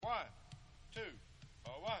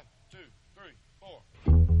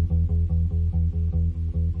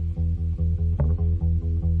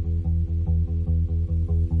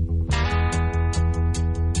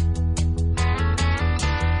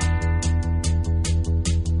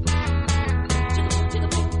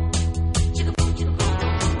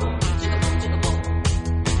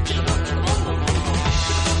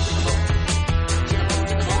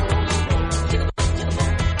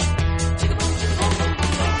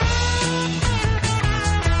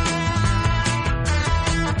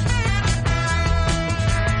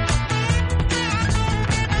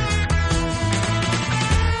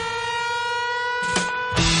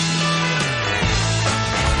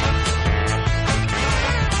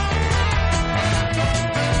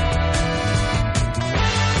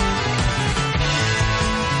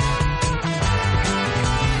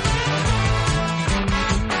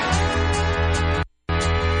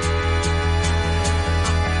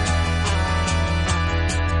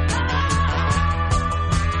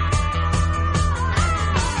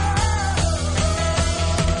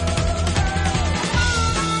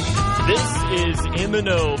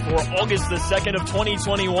Cardinal for August the 2nd of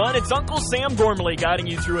 2021. It's Uncle Sam Gormley guiding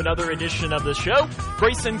you through another edition of the show.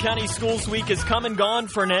 Grayson County Schools Week has come and gone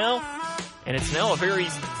for now, and it's now a very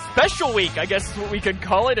special week, I guess is what we could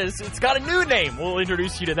call it. It's got a new name. We'll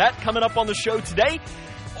introduce you to that coming up on the show today.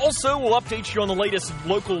 Also, we'll update you on the latest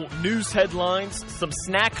local news headlines, some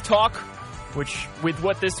snack talk, which with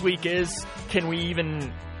what this week is, can we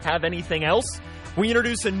even have anything else? We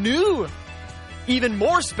introduce a new, even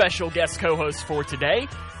more special guest co-host for today.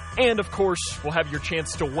 And, of course, we'll have your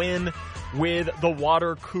chance to win with the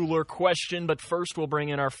water cooler question. But first, we'll bring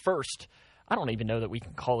in our first. I don't even know that we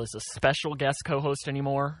can call this a special guest co-host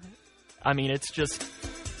anymore. I mean, it's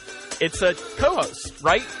a co-host,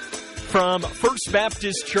 right? From First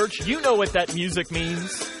Baptist Church. You know what that music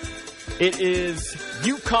means. It is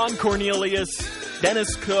Yukon Cornelius,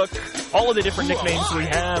 Dennis Cook, all of the different nicknames we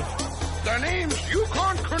have. The name's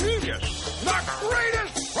Yukon Cornelius, the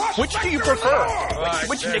greatest prospect. Which do you prefer?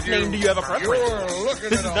 Which nickname do you have a preference?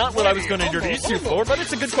 This is not what I was going to introduce you for, but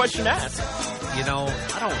it's a good question to ask. You know,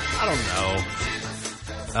 I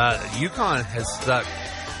don't know. Yukon has stuck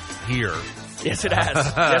here. Yes, it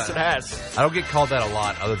has. Yes, it has. I don't get called that a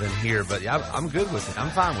lot other than here, but yeah, I'm good with it.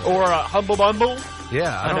 I'm fine with it. Or Humble Bumble.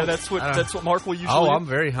 Yeah. I know that's what Mark will usually do. I'm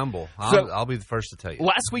very humble. I'll be the first to tell you.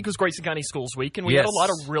 Last week was Grayson County Schools Week, and we had a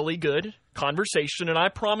lot of really good conversation, and I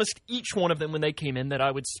promised each one of them when they came in that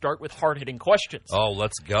I would start with hard-hitting questions. Oh,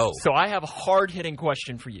 let's go. So I have a hard-hitting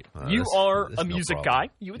question for you. You are a music guy.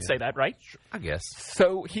 You would say that, right? I guess.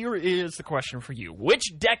 So here is the question for you.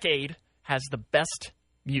 Which decade has the best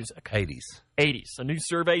music? 80s. 80s. A new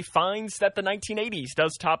survey finds that the 1980s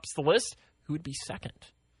does tops the list. Who would be second?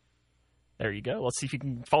 There you go. Let's see if you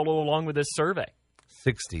can follow along with this survey.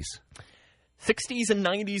 60s. 60s and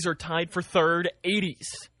 90s are tied for third. 70s.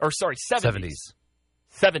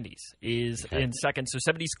 70s is in second. So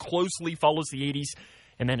 70s closely follows the 80s.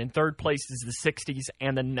 And then in third place is the 60s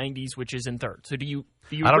and the 90s, which is in third. So do you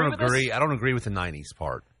agree with this? I don't agree with the 90s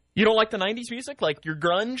part. You don't like the 90s music? Like your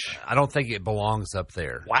grunge? I don't think it belongs up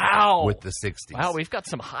there. Wow. With the 60s. Wow, we've got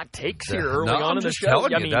some hot takes here early on in the show. I'm just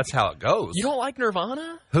telling you, that's how it goes. You don't like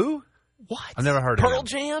Nirvana? Who? What? I've never heard of Pearl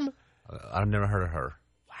Jam? I've never heard of her.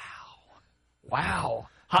 Wow.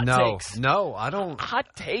 Hot takes. No, I don't.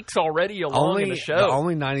 Hot takes already along in the show. The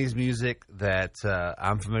only 90s music that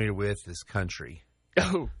I'm familiar with is country.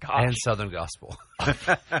 Oh, gosh. And Southern gospel.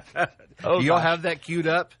 Oh, you all have that queued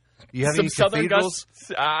up? You have some any Southern cathedrals?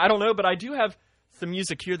 I don't know, but I do have some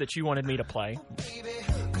music here that you wanted me to play.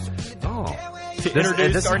 Oh. To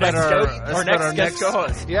introduce our next guest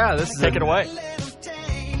co-host. Yeah, this is Take it away.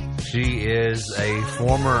 She is a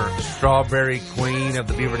former strawberry queen of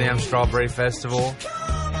the Beaver Dam Strawberry Festival.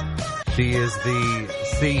 She is the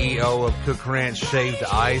CEO of Cook Ranch Shaved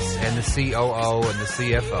Ice and the COO and the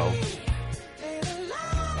CFO.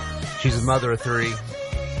 She's a mother of three.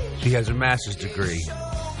 She has her master's degree.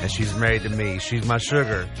 And she's married to me. She's my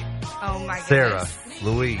sugar. Oh, my goodness. Sarah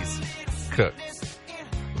Louise Cook.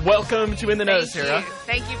 Welcome to In the Know, Sarah.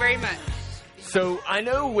 Thank you very much. So I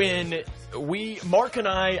know when Mark and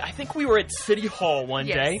I think we were at City Hall one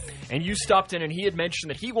day, and you stopped in and he had mentioned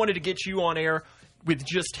that he wanted to get you on air with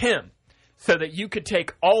just him so that you could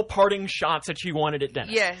take all parting shots that you wanted at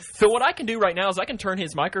Dennis. Yes. So what I can do right now is I can turn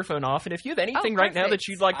his microphone off, and if you have anything right now that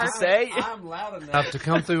you'd like to say... I'm loud enough to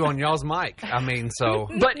come through on y'all's mic. I mean, so...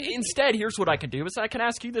 But instead, here's what I can do is I can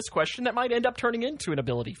ask you this question that might end up turning into an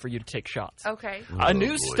ability for you to take shots. Okay. A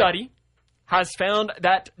new study has found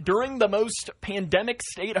that during the most pandemic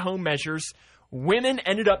stay-at-home measures, women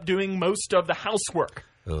ended up doing most of the housework.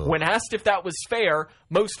 When asked if that was fair,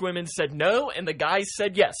 most women said no, and the guys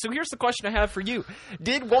said yes. So here's the question I have for you.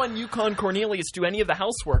 Did one Yukon Cornelius do any of the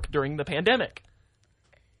housework during the pandemic?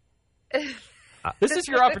 This is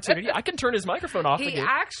your opportunity. I can turn his microphone off again. He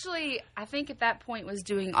actually, I think at that point, was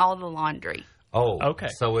doing all the laundry. Oh, okay.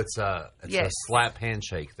 So it's a slap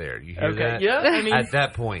handshake there. You hear that? Yeah, I mean... At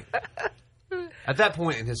that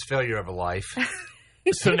point in his failure of a life...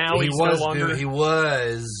 So now he was no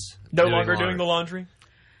longer doing the laundry?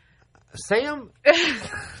 Sam,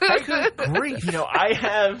 good grief. You know,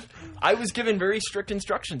 I was given very strict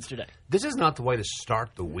instructions today. This is not the way to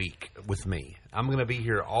start the week with me. I'm going to be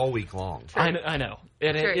here all week long. I know.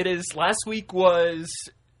 And it is. Last week was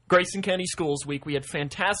Grayson County Schools Week. We had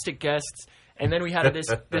fantastic guests. And then we had this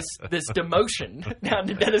demotion down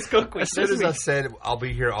to Dennis Cook. As soon as I said I'll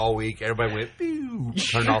be here all week, everybody went, pew,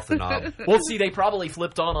 turned off the knob. Well, see, they probably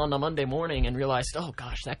flipped on a Monday morning and realized, oh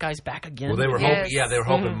gosh, that guy's back again. Well, they were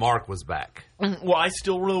hoping Mark was back. Well, I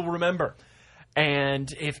still will remember. And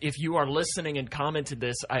if you are listening and commented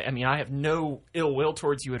this, I mean, I have no ill will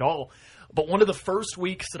towards you at all. But one of the first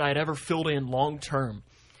weeks that I had ever filled in long term,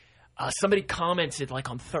 somebody commented like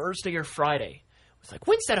on Thursday or Friday. I was like,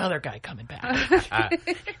 when's that other guy coming back?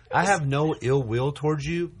 I have no ill will towards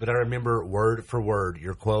you, but I remember word for word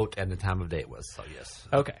your quote and the time of day it was. So, yes.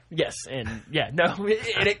 Okay. Yes. And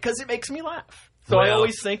because it makes me laugh. So I Well,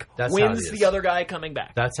 always think, that's how it when's is. the other guy coming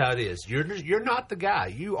back? That's how it is. You're not the guy.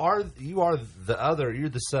 You are the other. You're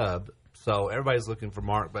the sub. So everybody's looking for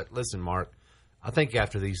Mark. But listen, Mark, I think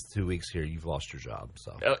after these 2 weeks here, you've lost your job.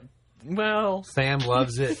 So Well, Sam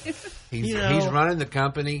loves it. He's running the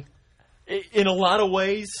company. in a lot of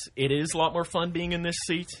ways, it is a lot more fun being in this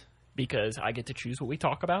seat because I get to choose what we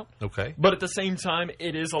talk about. Okay. But at the same time,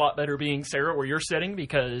 it is a lot better being Sarah where you're sitting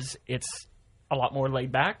because it's a lot more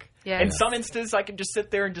laid back. Yeah. In some instances, I can just sit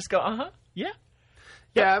there and just go, yeah.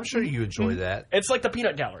 Yeah, I'm sure you enjoy that. It's like the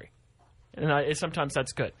peanut gallery. And sometimes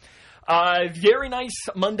that's good. Very nice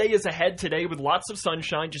Monday is ahead today with lots of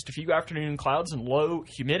sunshine, just a few afternoon clouds and low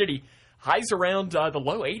humidity. Highs around the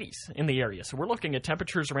low 80s in the area. So we're looking at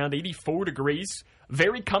temperatures around 84 degrees.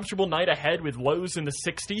 Very comfortable night ahead with lows in the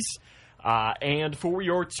 60s. And for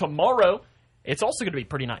your tomorrow, it's also going to be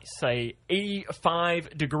pretty nice. Say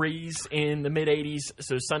 85 degrees in the mid-80s,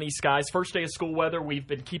 so sunny skies. First day of school weather, we've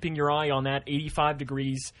been keeping your eye on that. 85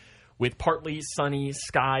 degrees with partly sunny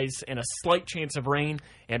skies and a slight chance of rain.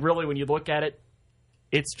 And really, when you look at it,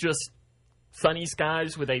 it's just sunny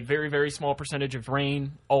skies with a very, very small percentage of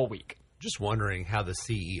rain all week. Just wondering how the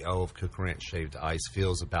CEO of Cook Ranch Shaved Ice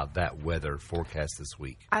feels about that weather forecast this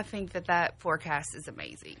week. I think that forecast is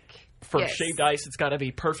amazing. For Yes. shaved ice, it's got to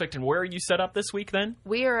be perfect. And where are you set up this week then?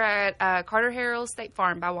 We are at Carter Harrell State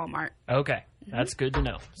Farm by Walmart. Okay, that's good to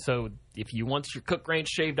know. So if you want your Cook Ranch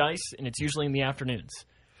shaved ice, and it's usually in the afternoons.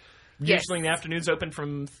 Yes. Usually in the afternoons, open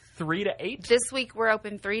from 3 to 8? This week we're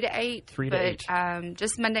open 3 to 8. 3 to 8. But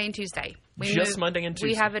just Monday and Tuesday. Just Monday and Tuesday.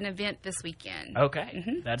 We have an event this weekend.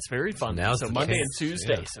 Okay, that's very fun. Now's So the Monday chance, and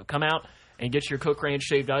Tuesday. yeah. So come out and get your Cook Ranch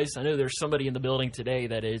shaved ice. I know there's somebody in the building today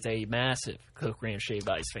that is a massive Cook Ranch shaved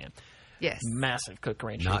ice fan. Yes. Massive Cook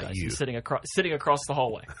Ranch Not shaved ice. you. He's sitting across the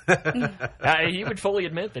hallway. He would fully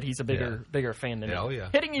admit that he's a bigger fan than me. Oh, yeah.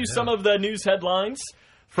 Hitting you some of the news headlines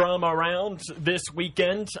from around this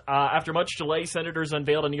weekend. After much delay, senators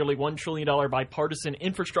unveiled a nearly $1 trillion bipartisan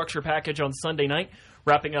infrastructure package on Sunday night,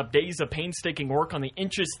 wrapping up days of painstaking work on the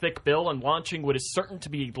inches-thick bill and launching what is certain to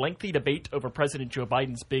be a lengthy debate over President Joe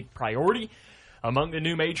Biden's big priority. Among the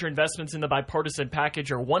new major investments in the bipartisan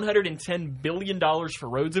package are $110 billion for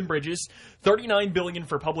roads and bridges, $39 billion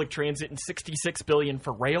for public transit, and $66 billion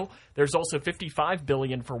for rail. There's also $55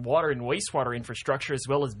 billion for water and wastewater infrastructure, as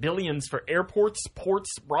well as billions for airports, ports,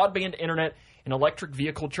 broadband internet, and electric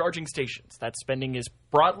vehicle charging stations. That spending is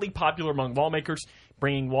broadly popular among lawmakers,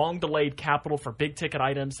 bringing long-delayed capital for big-ticket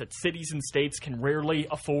items that cities and states can rarely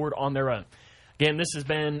afford on their own. Again, this has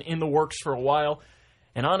been in the works for a while,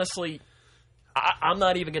 and honestly, I'm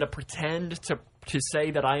not even going to pretend to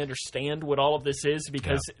say that I understand what all of this is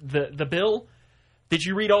because the bill. Did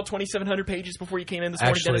you read all 2,700 pages before you came in this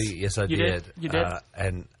morning, Actually, Dennis? yes, I You did. You did?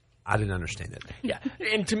 And I didn't understand it. Yeah.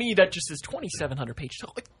 And to me, that just is 2,700 pages.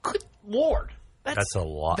 Oh, good Lord. That's a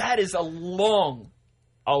lot. That is a long.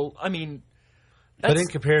 I mean. But in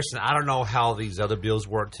comparison, I don't know how these other bills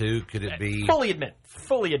work too. Could it be Fully admit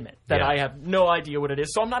that Yeah. I have no idea what it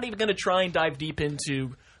is. So I'm not even going to try and dive deep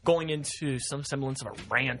into going into some semblance of a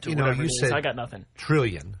rant or whatever you it is. said I got nothing.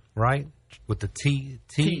 trillion, right? With the T.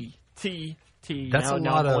 That's That's a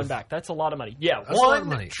now lot I'm going of- back. That's a lot of money. Yeah, That's a lot of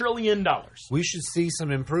money. $1 trillion. We should see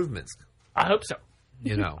some improvements. I hope so.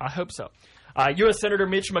 You know, I hope so. U.S. Senator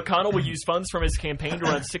Mitch McConnell will use funds from his campaign to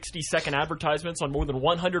run 60-second advertisements on more than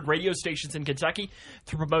 100 radio stations in Kentucky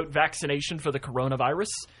to promote vaccination for the coronavirus.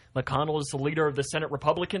 McConnell is the leader of the Senate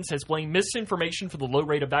Republicans, has blamed misinformation for the low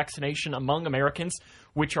rate of vaccination among Americans,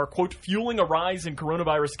 which are, quote, fueling a rise in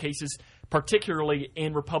coronavirus cases, particularly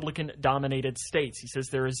in Republican-dominated states. He says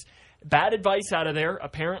there is bad advice out of there.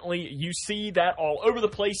 Apparently, you see that all over the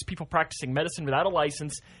place, people practicing medicine without a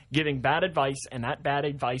license, giving bad advice, and that bad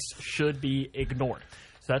advice should be ignored.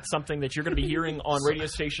 So that's something that you're going to be hearing on radio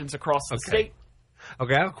stations across the state.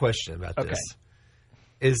 Okay, I have a question about this.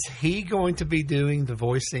 Is he going to be doing the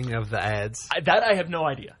voicing of the ads? That I have no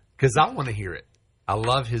idea. Because I want to hear it. I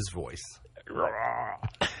love his voice.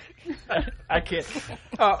 I can't.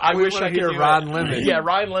 I wish I could hear do Ryan it. Lemon. Yeah,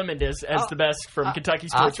 Ryan Lemon is as the best from Kentucky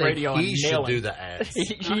Sports I think Radio. he and should nailing. do the ads.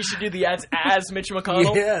 He should do the ads as Mitch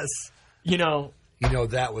McConnell. Yes. You know,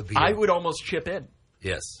 That would be. I would almost chip in.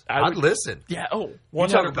 Yes. I I'd would- listen. Yeah. Oh, You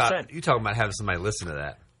talking 100%. about having somebody listen to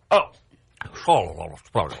that? Oh,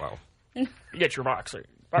 Oh, get your boxer.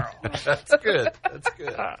 that's good. That's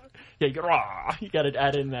good. Yeah, you got to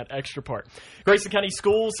add in that extra part. Grayson County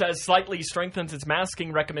Schools has slightly strengthened its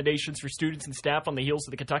masking recommendations for students and staff on the heels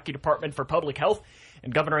of the Kentucky Department for Public Health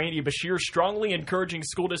and Governor Andy Beshear strongly encouraging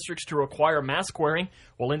school districts to require mask wearing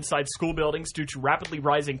while inside school buildings due to rapidly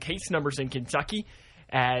rising case numbers in Kentucky.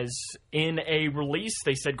 As in a release,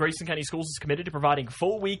 they said Grayson County Schools is committed to providing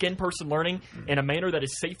full week in-person learning in a manner that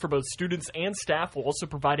is safe for both students and staff, while also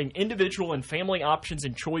providing individual and family options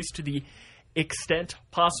and choice to the extent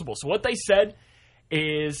possible. So what they said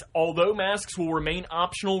is, although masks will remain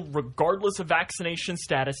optional regardless of vaccination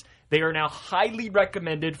status, they are now highly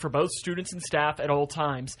recommended for both students and staff at all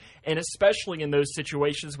times, and especially in those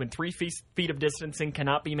situations when 3 feet of distancing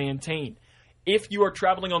cannot be maintained. If you are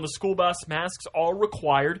traveling on the school bus, masks are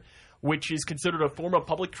required, which is considered a form of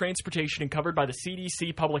public transportation and covered by the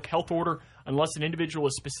CDC public health order unless an individual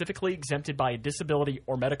is specifically exempted by a disability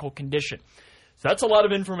or medical condition. So that's a lot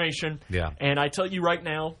of information. Yeah. And I tell you right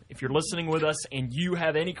now, if you're listening with us and you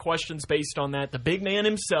have any questions based on that, the big man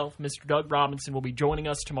himself, Mr. Doug Robinson, will be joining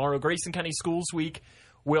us tomorrow. Grayson County Schools Week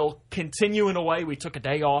will continue in a way. We took a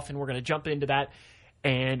day off, and we're going to jump into that.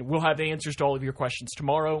 And we'll have the answers to all of your questions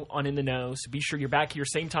tomorrow on In the Know. So be sure you're back here,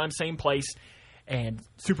 same time, same place. And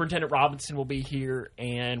Superintendent Robinson will be here,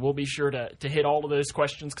 and we'll be sure to hit all of those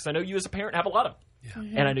questions because I know you as a parent have a lot of them. Yeah.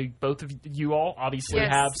 Mm-hmm. And I know both of you all obviously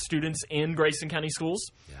have students in Grayson County Schools.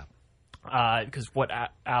 Yeah. Because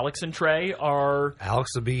Alex and Trey are...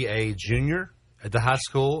 Alex will be a junior at the high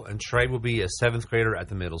school, and Trey will be a 7th grader at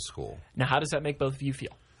the middle school. Now, how does that make both of you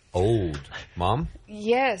feel? Old. Mom?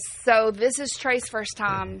 Yes. So this is Trey's first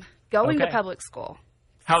time going to public school.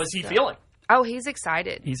 How is he feeling? Oh, he's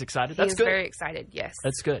excited. He's excited? That's good. He's very excited, yes.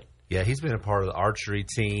 That's good. Yeah, he's been a part of the archery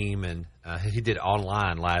team, and he did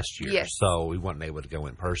online last year. Yes. So we wasn't able to go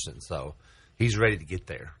in person. So he's ready to get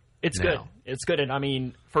there. It's good. It's good. And, I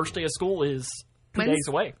mean, first day of school is 2 days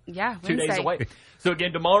away. Yeah, 2 days away. So,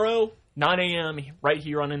 again, tomorrow, 9 a.m., right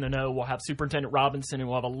here on In the Know, we'll have Superintendent Robinson, and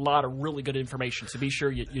we'll have a lot of really good information. So be sure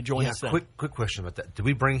you join us then. Quick question about that. Do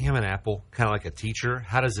we bring him an apple, kind of like a teacher?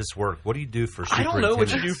 How does this work? What do you do for superintendent? I don't know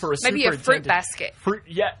what you do for a Maybe superintendent. Maybe a fruit basket.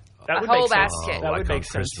 Yeah. That would whole make sense. basket. That like would make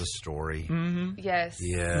sense. sense. Christmas Story. Mm-hmm. Yes.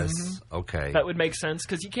 Yes. Mm-hmm. Okay. That would make sense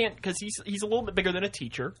because he's a little bit bigger than a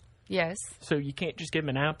teacher. Yes. So you can't just give him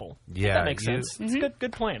an apple. Yeah, that makes sense. It's a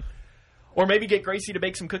good plan. Or maybe get Gracie to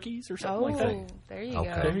bake some cookies or something like that. There you go.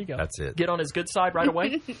 There you go. That's it. Get on his good side right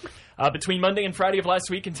away. Between Monday and Friday of last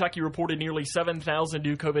week, Kentucky reported nearly 7,000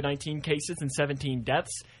 new COVID-19 cases and 17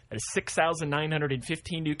 deaths. That is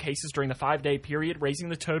 6,915 new cases during the 5-day period, raising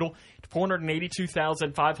the total to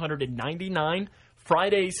 482,599.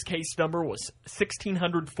 Friday's case number was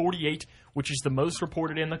 1,648, which is the most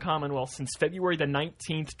reported in the Commonwealth since February the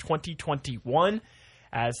 19th, 2021.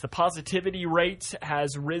 As the positivity rate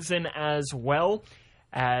has risen as well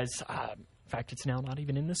as, in fact, it's now not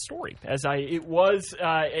even in this story. It was,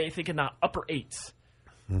 I think, in the upper 8s.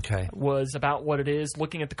 Okay. Was about what it is.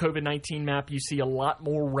 Looking at the COVID-19 map, you see a lot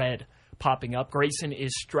more red popping up. Grayson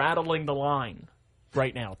is straddling the line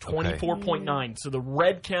right now, 24.9. So the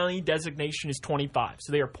red county designation is 25.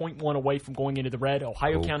 So they are 0.1 away from going into the red.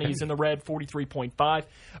 Ohio County is in the red, 43.5.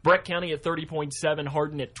 Breck County at 30.7.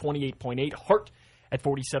 Hardin at 28.8. Hart at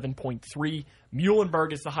 47.3.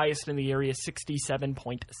 Muhlenberg is the highest in the area,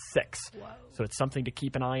 67.6. So it's something to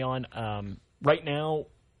keep an eye on. Right now,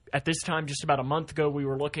 at this time, just about a month ago, we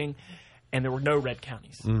were looking, and there were no red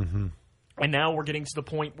counties. Mm-hmm. And now we're getting to the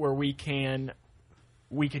point where we can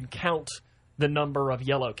count the number of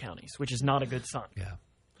yellow counties, which is not a good sign. Yeah.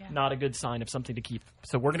 Not a good sign of something to keep.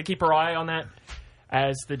 So we're going to keep our eye on that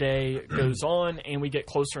as the day goes on and we get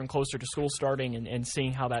closer and closer to school starting and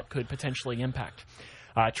seeing how that could potentially impact.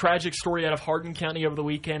 Tragic story out of Hardin County over the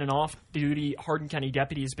weekend. An off-duty Hardin County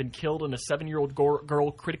deputy has been killed and a 7-year-old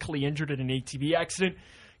girl critically injured in an ATV accident.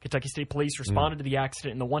 Kentucky State Police responded to the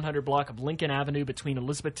accident in the 100 block of Lincoln Avenue between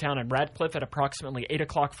Elizabethtown and Radcliffe at approximately 8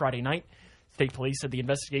 o'clock Friday night. State Police said the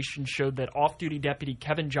investigation showed that off-duty deputy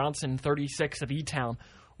Kevin Johnson, 36, of E-Town,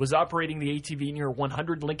 was operating the ATV near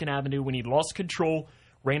 100 Lincoln Avenue when he lost control,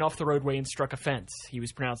 ran off the roadway, and struck a fence. He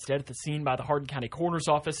was pronounced dead at the scene by the Hardin County Coroner's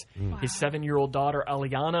Office. Wow. His 7-year-old daughter,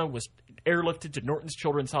 Eliana, was airlifted to Norton's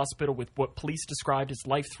Children's Hospital with what police described as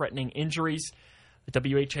life-threatening injuries. The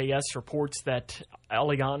WHAS reports that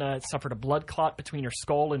Eliana suffered a blood clot between her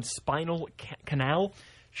skull and spinal canal.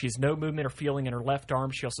 She has no movement or feeling in her left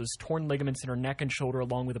arm. She also has torn ligaments in her neck and shoulder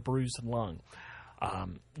along with a bruised lung.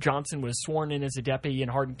 Johnson was sworn in as a deputy in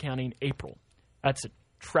Hardin County in April. That's a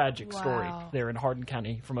tragic story there in Hardin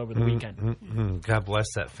County from over the weekend. God bless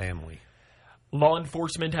that family. Law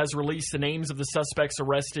enforcement has released the names of the suspects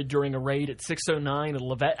arrested during a raid at 609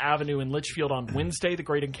 Levette Avenue in Litchfield on Wednesday. The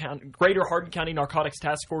Greater Hardin County Narcotics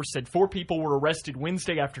Task Force said 4 people were arrested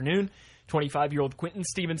Wednesday afternoon. 25-year-old Quentin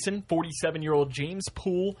Stevenson, 47-year-old James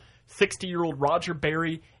Poole, 60-year-old Roger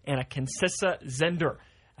Berry, and a Kansissa Zender.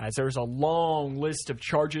 As there's a long list of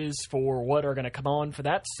charges for what are going to come on for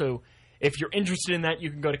that. So if you're interested in that,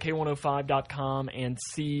 you can go to K105.com and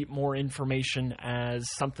see more information as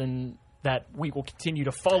something that we will continue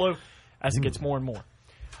to follow as it gets more and more.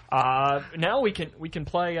 Now we can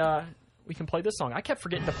play this song. I kept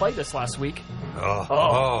forgetting to play this last week.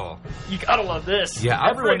 Oh. You gotta love this. Yeah,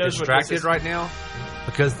 everyone I'm knows distracted what this is right now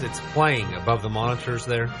because it's playing above the monitors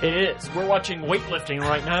there. It is. We're watching weightlifting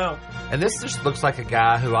right now. And this just looks like a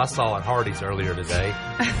guy who I saw at Hardee's earlier today.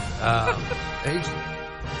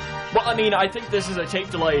 Well, I mean, I think this is a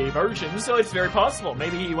tape delay version, so it's very possible.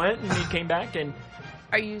 Maybe he went and he came back and...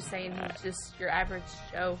 Are you saying just your average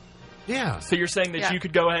Joe? Yeah. So you're saying that you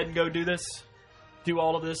could go ahead and go do this? Do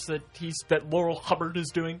all of this that Laurel Hubbard is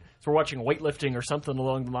doing? So we're watching weightlifting or something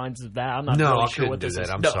along the lines of that. I'm not really sure what this is.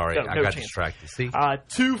 I'm sorry. I got distracted. See?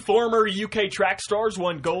 2 former UK track stars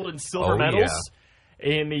won gold and silver medals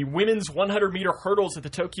in the women's 100-meter hurdles at the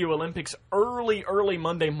Tokyo Olympics early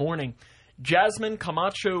Monday morning. Jasmine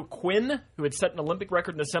Camacho Quinn, who had set an Olympic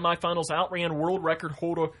record in the semifinals, outran world record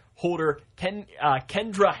holder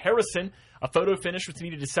Kendra Harrison. A photo finish was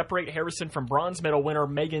needed to separate Harrison from bronze medal winner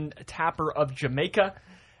Megan Tapper of Jamaica.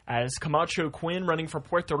 As Camacho Quinn, running for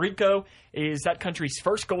Puerto Rico, is that country's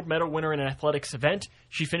first gold medal winner in an athletics event.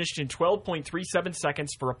 She finished in 12.37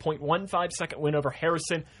 seconds for a 0.15 second win over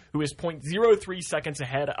Harrison, who is 0.03 seconds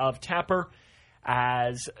ahead of Tapper.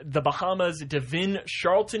 As the Bahamas' Devin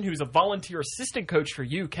Charlton, who's a volunteer assistant coach for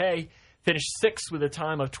UK, finished 6th with a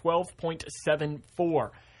time of 12.74.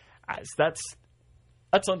 As that's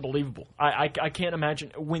unbelievable. I can't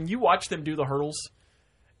imagine. When you watch them do the hurdles,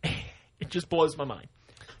 it just blows my mind.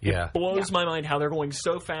 Yeah. It blows my mind how they're going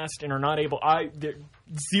so fast and are not able.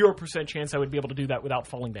 0% chance I would be able to do that without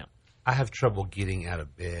falling down. I have trouble getting out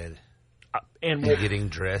of bed. And getting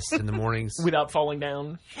dressed in the mornings. Without falling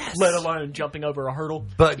down, let alone jumping over a hurdle.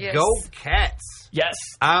 But go Cats. Yes.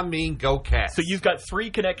 I mean, go Cats. So you've got 3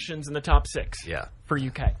 connections in the top 6 for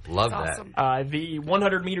UK. Love That's that. awesome. The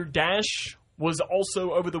 100-meter dash was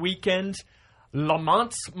also over the weekend.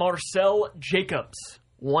 Lamont Marcel Jacobs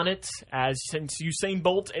won it, as since Usain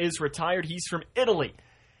Bolt is retired, he's from Italy.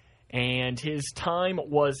 And his time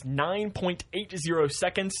was 9.80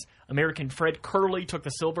 seconds. American Fred Curley took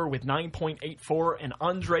the silver with 9.84, and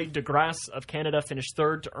Andre DeGrasse of Canada finished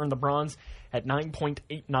 3rd to earn the bronze at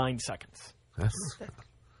 9.89 seconds.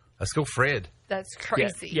 Let's go, Fred. That's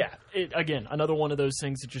crazy. Yeah. Again, another one of those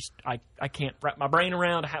things that just I can't wrap my brain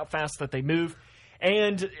around how fast that they move.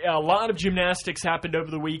 And a lot of gymnastics happened over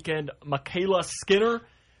the weekend. Michaela Skinner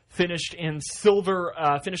finished a silver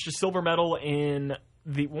medal in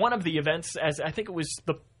one of the events, as I think it was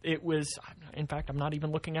in fact, I'm not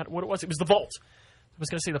even looking at what it was. It was the vault. I was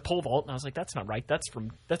going to say the pole vault, and I was like, that's not right. That's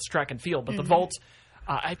track and field. But the vault,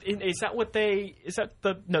 that's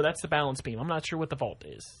the balance beam. I'm not sure what the vault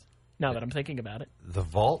is now that I'm thinking about it. The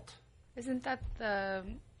vault? Isn't that the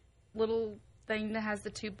little thing that has the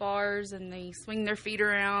 2 bars and they swing their feet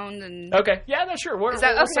around? And Okay. Yeah, no, sure. We'll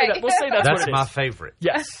say that's what That's it is. my favorite.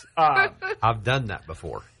 Yes. I've done that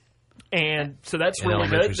before. And so that's In really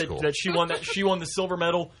good elementary that she won that. She won the silver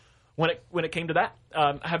medal when it came to that.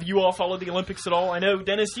 Have you all followed the Olympics at all? I know,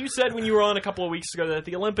 Dennis, you said when you were on a couple of weeks ago that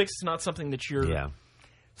the Olympics is not something that you're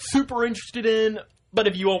super interested in. But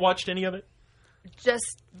have you all watched any of it?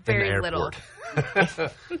 Just very little.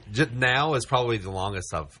 Now is probably the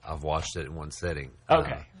longest I've watched it in one sitting.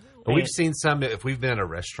 Okay. But we've seen some, if we've been at a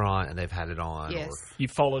restaurant and they've had it on. Yes. You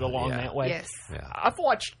followed along that way? Yes. Yeah. I've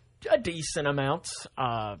watched a decent amount.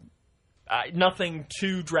 Nothing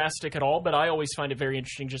too drastic at all, but I always find it very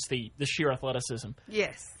interesting, just the sheer athleticism.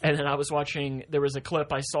 Yes. And then I was watching, there was a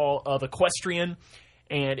clip I saw of Equestrian,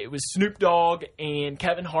 and it was Snoop Dogg and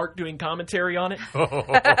Kevin Hart doing commentary on it.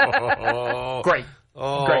 Great.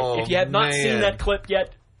 Great. If you have not seen that clip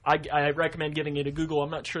yet, I recommend giving it a Google.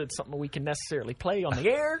 I'm not sure it's something we can necessarily play on the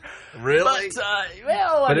air. Really?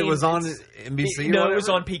 But, it was on NBC? No, it was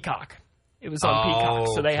on Peacock. It was on Peacock,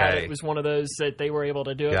 so they had okay. It was one of those that they were able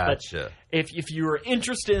to do it. Gotcha. But if you were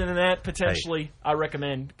interested in that potentially, I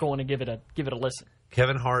recommend going to give it a listen.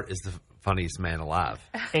 Kevin Hart is the funniest man alive.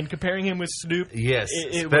 And comparing him with Snoop, yes,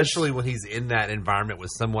 especially when he's in that environment with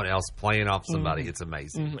someone else playing off somebody, it's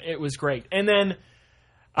amazing. It was great. And then,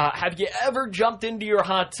 have you ever jumped into your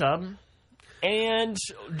hot tub and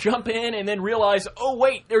jump in and then realize, oh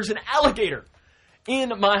wait, there's an alligator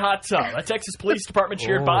in my hot tub. A Texas Police Department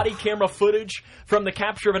shared body camera footage from the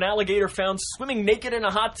capture of an alligator found swimming naked in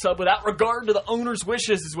a hot tub without regard to the owner's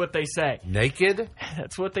wishes, is what they say. Naked?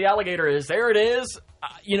 That's what the alligator is. There it is.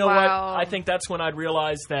 You know Wow. what? I think that's when I'd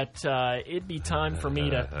realize that it'd be time for me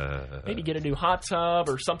to maybe get a new hot tub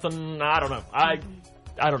or something. I don't know.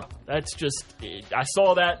 I don't know. That's just, I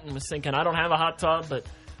saw that and was thinking, I don't have a hot tub, but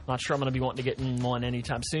I'm not sure I'm going to be wanting to get in one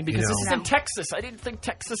anytime soon because this is in Texas. I didn't think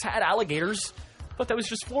Texas had alligators. I thought that was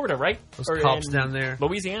just Florida, right? Those Or cops in down there,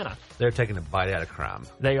 Louisiana. they're taking a bite out of crime.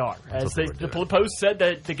 They are. As what the we're doing. Post said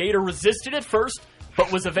that the gator resisted at first,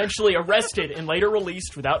 but was eventually arrested and later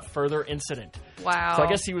released without further incident. Wow. So I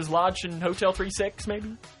guess he was lodged in Hotel 36,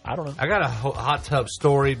 maybe? I don't know. I got a hot tub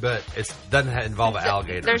story, but it doesn't involve an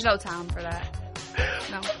alligator. There's no time for that.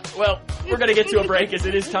 No. Well, we're going to get to a break as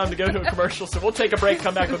it is time to go to a commercial. So we'll take a break,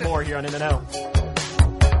 come back with more here on In the Know.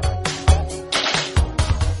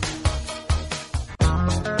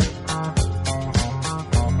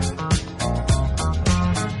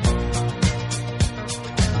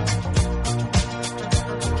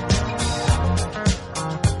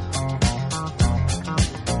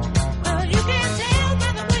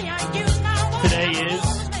 Today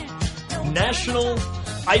is National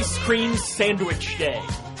Ice Cream Sandwich Day.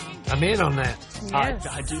 I'm in on that. Yes.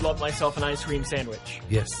 I do love myself an ice cream sandwich.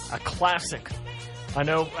 Yes. A classic. I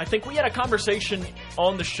know. I think we had a conversation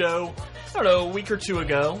on the show, I don't know, a week or two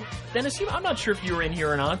ago. Dennis, I'm not sure if you were in here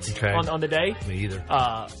or not on the day. Me either.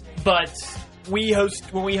 But when we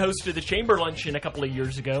hosted the Chamber Luncheon a couple of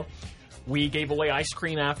years ago, we gave away ice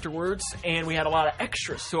cream afterwards, and we had a lot of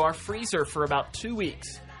extras. So our freezer for about 2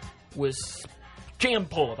 weeks was jam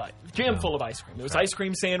full of ice cream. There was ice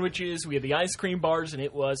cream sandwiches. We had the ice cream bars, and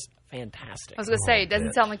it was fantastic. I was going to say, it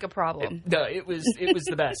doesn't sound like a problem. No, it was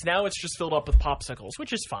the best. Now it's just filled up with popsicles,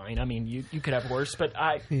 which is fine. I mean, you could have worse, but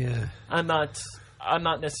I'm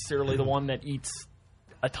not necessarily the one that eats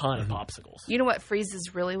a ton of popsicles. You know what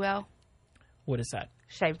freezes really well? What is that?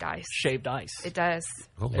 Shaved ice. Shaved ice. It does.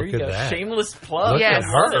 Oh, There look you at go. that. Shameless plug. Look Yes.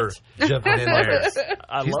 at her jumping in there. She's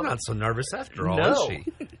love not it. so nervous after all, No. is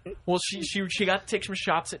she? Well, she got to take some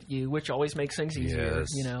shots at you, which always makes things easier. Yes.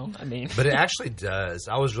 You know, I mean, But it actually does.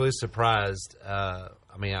 I was really surprised. I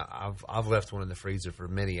mean, I've left one in the freezer for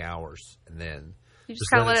many hours, and then You just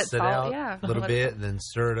kind of let it sit fall. out Yeah. a little Let bit, and then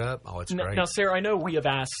stir it up. Oh, it's great. now, Sarah, I know we have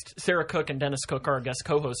asked Sarah Cook and Dennis Cook, our guest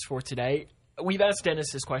co-hosts for today. We've asked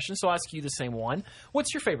Dennis this question, so I'll ask you the same one.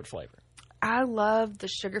 What's your favorite flavor? I love the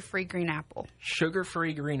sugar-free green apple.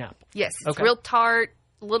 Sugar-free green apple. Yes. It's Okay. real tart,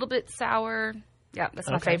 a little bit sour. Yeah, that's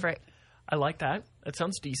my Okay. favorite. I like that. That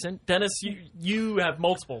sounds decent. Dennis, you have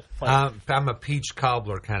multiple flavors. I'm a peach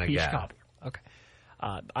cobbler kind of Peach guy. cobbler. Okay.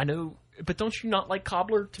 I know, but don't you not like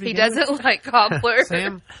cobbler to He begin with? doesn't like cobbler.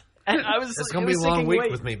 Sam, And I was. it's I going to be was a long thinking, week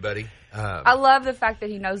wait, with me, buddy. I love the fact that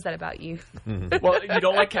he knows that about you. Well, you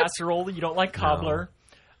don't like casserole. You don't like cobbler.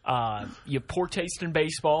 You have poor taste in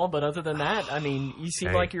baseball, but other than that, I mean, you seem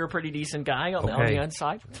Hey. like you're a pretty decent guy on Okay. the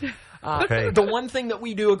inside. Okay. The one thing that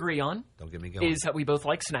we do agree on Don't get me going. is that we both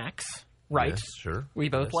like snacks, right? Yes, sure. We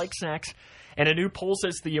both Yes. like snacks. And a new poll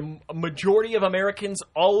says the majority of Americans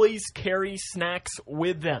always carry snacks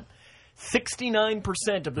with them.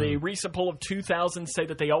 69% of the recent poll of 2000 say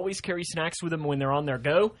that they always carry snacks with them when they're on their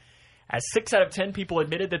go. As 6 out of 10 people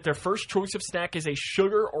admitted that their first choice of snack is a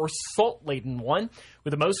sugar or salt-laden one,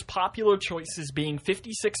 with the most popular choices being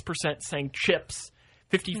 56% saying chips,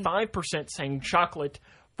 55% saying chocolate,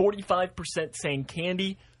 45% saying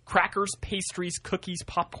candy, crackers, pastries, cookies,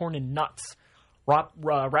 popcorn, and nuts.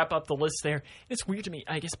 Wrap up the list there. It's weird to me.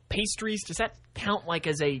 I guess pastries, does that count like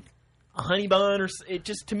as a honey bun? Or it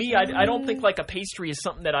just, to me, I don't think like a pastry is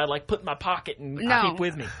something that I like put in my pocket and No. keep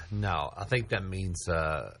with me. No, I think that means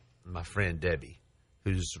my friend Debbie,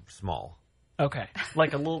 who's small. Okay.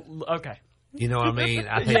 Like a little, okay. You know what I mean?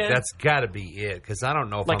 I think Yeah. that's got to be it, because I don't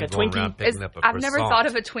know if Like I'm a going Twinkie? around picking up a I've never croissant. thought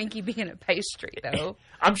of a Twinkie being a pastry, though.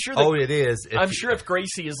 I'm sure that, Oh, it is. I'm sure if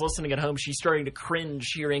Gracie is listening at home, she's starting to cringe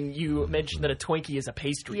hearing you mention that a Twinkie is a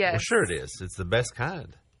pastry. Yes. Well, sure it is. It's the best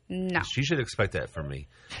kind. No. She should expect that from me.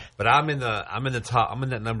 But I'm in the top. I'm in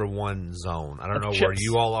that number one zone. I don't Of know where chips.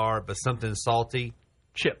 you all are, but something salty.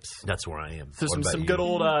 Chips. That's where I am. So What about some you? good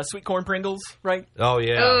old sweet corn Pringles, right? Oh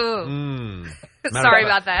yeah. Ooh. Matter Sorry of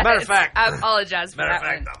about that. Matter of fact. I apologize for Matter of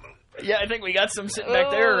that fact. one. Yeah, I think we got some sitting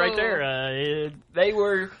back there, right there. They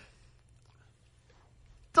were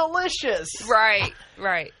delicious.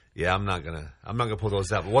 Right. Yeah, I'm not gonna pull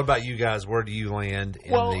those out. But what about you guys? Where do you land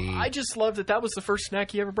in Well, the? I just love that was the first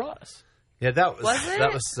snack you ever brought us. Yeah, that was Was it?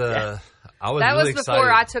 that was. I was That really was before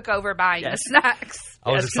excited. I took over buying Yes. snacks. I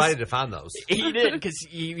was Yes, 'cause- excited to find those. He did because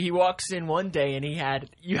he walks in one day and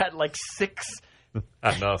you had like six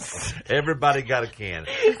I know. Everybody got a can.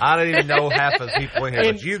 I don't even know half of the people in here,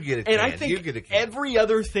 but you get a can. And I think you get a can. every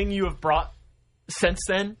other thing you have brought since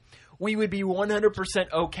then, we would be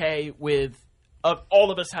 100% okay with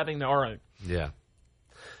all of us having our own. Yeah.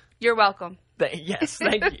 You're welcome. Yes,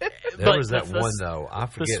 thank you. There was that one, though. I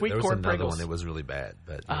forget. sweet There was corn another Pringles. one that was really bad.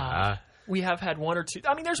 But We have had one or two.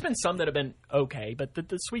 I mean, there's been some that have been okay, but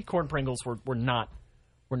the sweet corn Pringles were not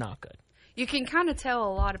good. You can kind of tell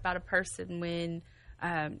a lot about a person when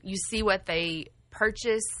you see what they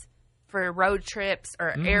purchase for road trips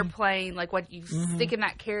or airplane, like what you stick in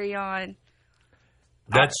that carry-on.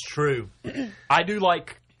 that's true. I do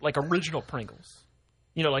like original Pringles.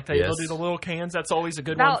 You know, like they'll Yes. do the little cans. That's always a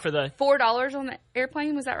good one About for the. $4 on the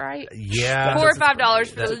airplane, was that right? Yeah. $4 or $5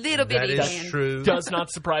 for the little bitty That can. is true. Does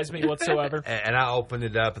not surprise me whatsoever. And I opened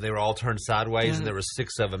it up, and they were all turned sideways, and there were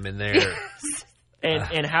 6 of them in there.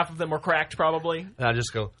 And half of them were cracked, probably. And I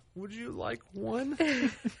just go, would you like one?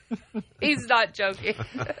 He's not joking.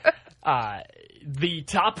 The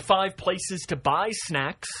top 5 places to buy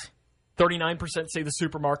snacks: 39% say the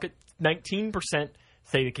supermarket, 19%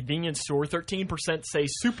 say the convenience store, 13% say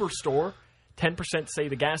superstore, 10% say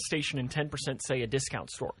the gas station, and 10% say a discount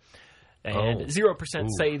store. And 0%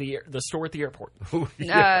 say the store at the airport.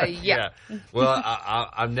 Yeah. Well,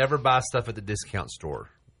 I never buy stuff at the discount store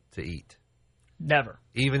to eat. Never.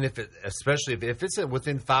 Even if especially if it's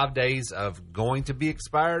within 5 days of going to be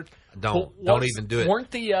expired, Well, don't even do it. Weren't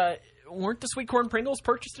the sweet corn Pringles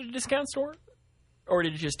purchased at a discount store, or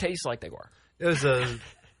did it just taste like they were? It was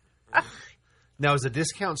now is a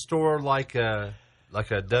discount store like a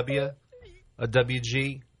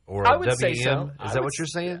WG or I a would WM? say so. Is I that would what you're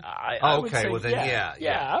saying? I would okay, say, well then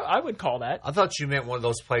I would call that. I thought you meant one of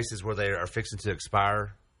those places where they are fixing to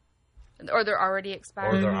expire Or they're already or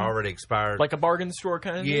expired. they're already expired. Like a bargain store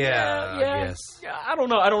kind of thing? Yeah, I guess. Yeah, I don't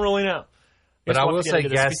know. I don't really know. But Guess I we'll will have to get say into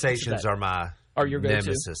the gas specifics of stations that. are my your go-to?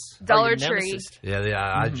 nemesis. Dollar Are you Tree. nemesis?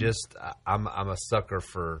 Yeah, I'm a sucker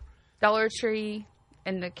for Dollar Tree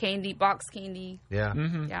and the candy, box candy. yeah.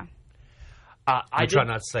 Yeah. I try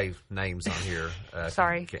not to say names on here.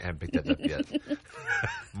 Sorry. I haven't picked that up yet.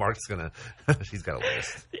 Mark's she's got a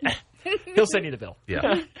list. He'll send you the bill.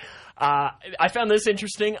 Yeah. I found this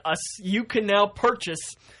interesting. You can now purchase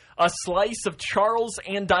a slice of Charles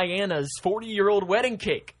and Diana's 40-year-old wedding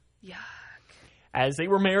cake. Yuck. As they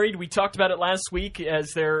were married, we talked about it last week.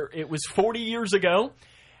 It was 40 years ago,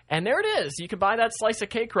 and there it is. You can buy that slice of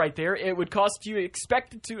cake right there. It would cost you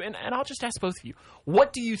expected to, and I'll just ask both of you,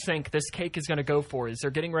 what do you think this cake is going to go for? Is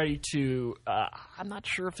they're getting ready to? I'm not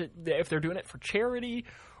sure if they're doing it for charity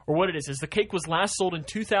or what it is. The cake was last sold in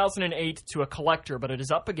 2008 to a collector, but it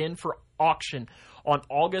is up again for auction on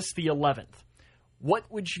August the 11th. What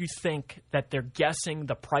would you think that they're guessing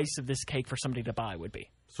the price of this cake for somebody to buy would be?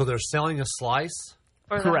 So they're selling a slice?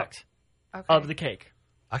 Or the- Correct. Okay. Of the cake.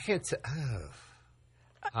 I can't tell.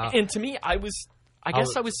 And to me, I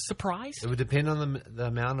guess I was surprised. It would depend on the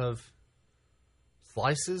amount of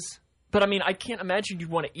slices. But I mean, I can't imagine you'd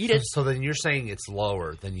want to eat it. So then you're saying it's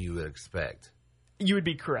lower than you would expect. You would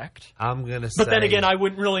be correct. I'm going to say But then again, I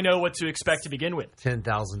wouldn't really know what to expect to begin with.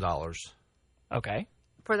 $10,000. Okay.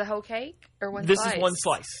 For the whole cake or one This slice? is one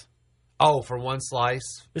slice. Oh, for one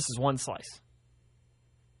slice? This is one slice.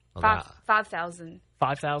 Well, 5,000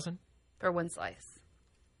 5,000? for one slice.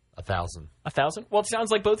 1,000. 1,000? Well, it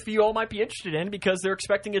sounds like both of you all might be interested in because they're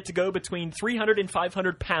expecting it to go between 300 and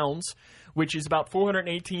 500 pounds, which is about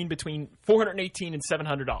between $418 and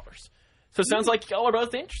 $700. So it sounds like y'all are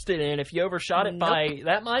both interested in if you overshot it by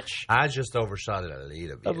that much. I just overshot it a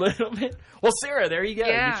little bit. A little bit. Well, Sarah, there you go.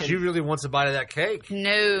 Yeah. She really wants a bite of that cake.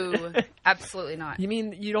 No, absolutely not. You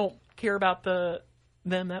mean you don't care about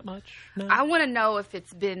them that much? No? I want to know if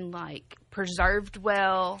it's been like preserved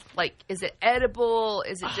well. Like, is it edible?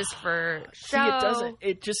 Is it just for show? See, it doesn't.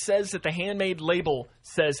 It just says that the handmade label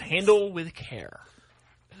says "handle with care."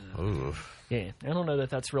 Ooh. Yeah, I don't know that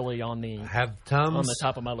that's really on the Have Tums on the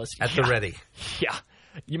top of my list. at the ready. Yeah,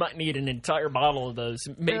 you might need an entire bottle of those.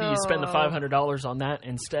 Maybe you spend the $500 on that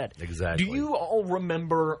instead. Exactly. Do you all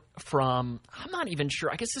remember from? I'm not even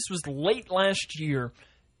sure. I guess this was late last year.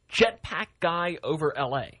 Jetpack guy over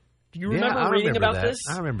L.A. Do you remember reading about that. this?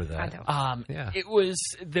 I remember that. I don't. Yeah.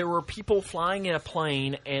 There were people flying in a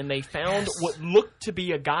plane, and they found what looked to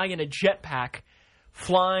be a guy in a jetpack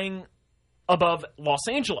flying above Los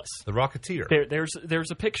Angeles. The Rocketeer.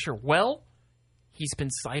 There's a picture. Well, he's been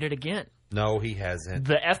sighted again. No, he hasn't.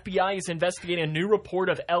 The FBI is investigating a new report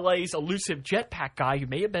of LA's elusive jetpack guy who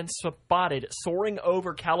may have been spotted soaring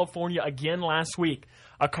over California again last week.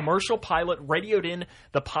 A commercial pilot radioed in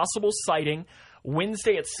the possible sighting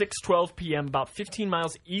Wednesday at 6:12 p.m., about 15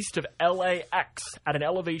 miles east of LAX at an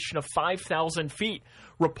elevation of 5,000 feet.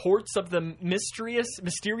 Reports of the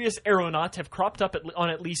mysterious aeronaut have cropped up on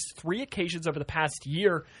at least 3 occasions over the past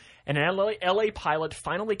year, and an LA pilot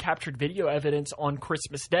finally captured video evidence on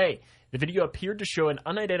Christmas Day. The video appeared to show an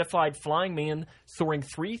unidentified flying man soaring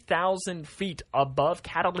 3,000 feet above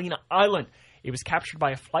Catalina Island. It was captured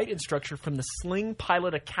by a flight instructor from the Sling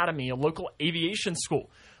Pilot Academy, a local aviation school.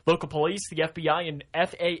 Local police, the FBI, and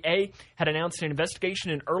FAA had announced an investigation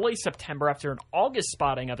in early September after an August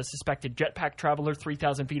spotting of a suspected jetpack traveler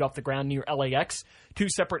 3,000 feet off the ground near LAX. 2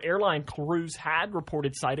 separate airline crews had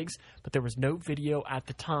reported sightings, but there was no video at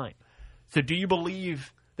the time. So do you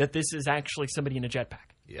believe that this is actually somebody in a jetpack?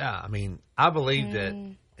 Yeah, I mean, I believe that,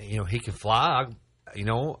 he can fly.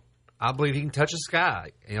 I believe he can touch the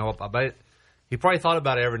sky. I bet he probably thought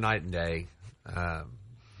about it every night and day.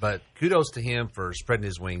 But kudos to him for spreading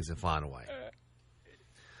his wings and flying away.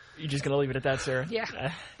 You just going to leave it at that, Sarah? Yeah.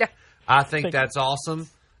 I think that's awesome.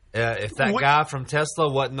 If that guy from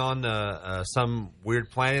Tesla wasn't on some weird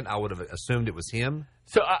planet, I would have assumed it was him.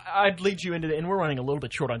 So I'd lead you into and we're running a little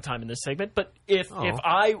bit short on time in this segment, but if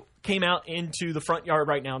I came out into the front yard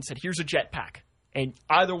right now and said, here's a jetpack, and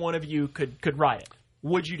either one of you could ride it,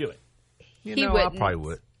 would you do it? He wouldn't. I probably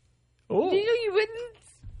would. Oh. You wouldn't?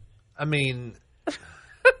 I mean...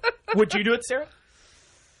 Would you do it, Sarah?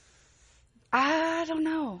 I don't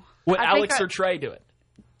know. Would Alex or Trey do it?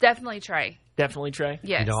 Definitely Trey. Definitely Trey?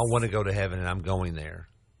 Yes. I want to go to heaven and I'm going there,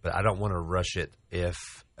 but I don't want to rush it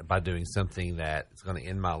by doing something that is going to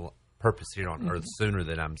end my purpose here on Earth sooner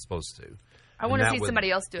than I'm supposed to. I want to see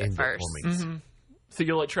somebody else do it first. So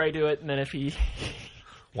you'll let Trey do it, and then if he...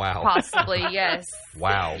 Wow. Possibly, yes.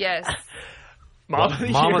 Wow. Yes. Mama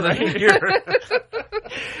of the year.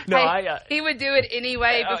 No, he would do it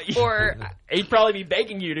anyway before. He'd probably be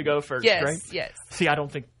begging you to go first, yes, right? Yes. See, I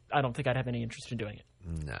don't think I'd have any interest in doing it.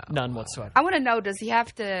 No. None whatsoever. I want to know, does he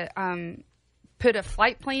have to put a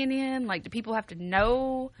flight plan in? Like, do people have to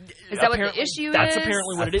know? Is that what the issue is? That's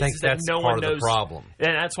apparently what it is. I think that's no part one of knows. the problem.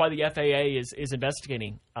 And that's why the FAA is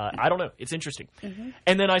investigating. I don't know. It's interesting.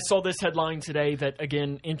 And then I saw this headline today that,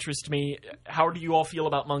 again, interests me. How do you all feel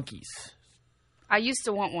about monkeys? I used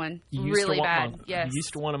to want one You used really to want bad. monkey. Yes. You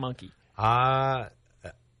used to want a monkey. I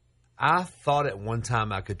thought at one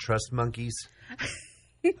time I could trust monkeys.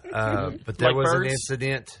 But there Like was birds? an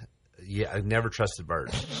incident. Yeah, I never trusted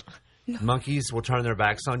birds. Monkeys will turn their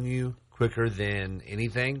backs on you quicker than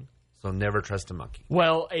anything, so never trust a monkey.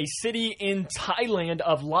 Well, a city in Thailand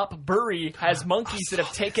of Lopburi has monkeys that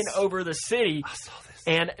have taken over the city. I saw this.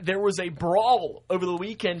 And there was a brawl over the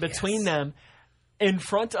weekend between them in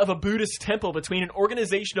front of a Buddhist temple, between an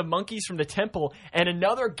organization of monkeys from the temple and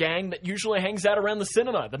another gang that usually hangs out around the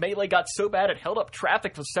cinema. The melee got so bad it held up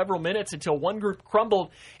traffic for several minutes until one group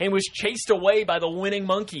crumbled and was chased away by the winning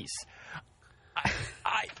monkeys.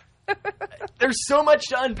 There's so much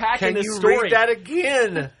to unpack in this story. Can you read that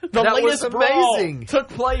again? The that latest was brawl amazing. took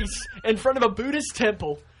place in front of a Buddhist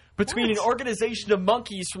temple between an organization of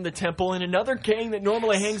monkeys from the temple and another gang that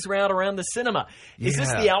normally hangs around the cinema. Is this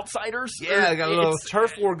The Outsiders? Yeah, got a little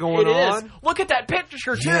turf war going It on. is. Look at that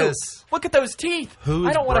picture, too. Yes. Look at those teeth. Who's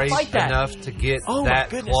I don't want to brave fight that. enough to get Oh, my that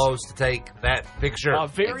goodness. close to take that picture? A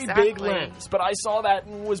very Exactly. big lens, but I saw that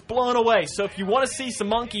and was blown away. So if you want to see some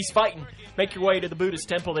monkeys fighting, make your way to the Buddhist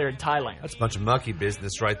temple there in Thailand. That's a bunch of monkey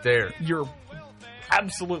business right there. You're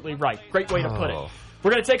absolutely right. Great way to put it. Oh. We're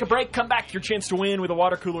going to take a break, come back. Your chance to win with a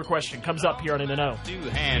water cooler question comes up here on In the Know. 2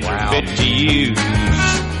 hands Wow. are fit to use.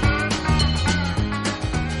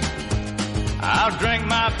 I'll drink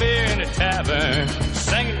my beer in a tavern,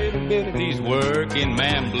 sing a little bit of these working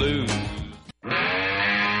man blues.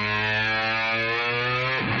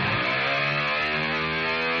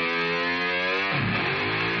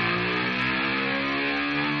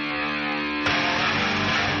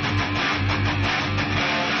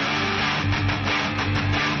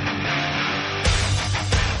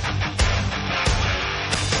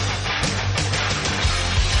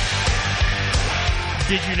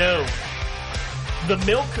 Did you know the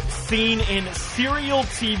milk seen in cereal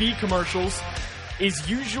TV commercials is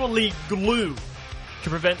usually glue to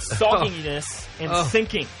prevent sogginess and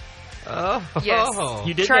sinking? Oh. Yes.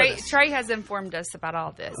 You did Trey, know this. Trey has informed us about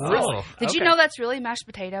all this. Really? Did you Okay. know that's really mashed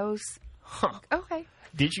potatoes? Okay.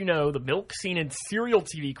 Did you know the milk seen in cereal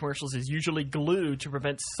TV commercials is usually glue to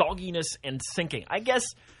prevent sogginess and sinking? I guess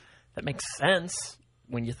that makes sense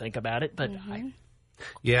when you think about it, but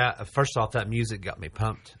Yeah, first off, that music got me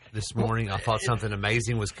pumped this morning. I thought something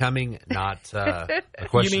amazing was coming, not a you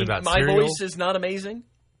question mean about my cereal. voice is not amazing?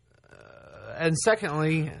 And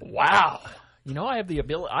secondly, Wow. I have the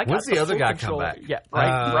ability. When's the other guy come back? Yeah,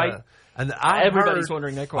 right. And Everybody's heard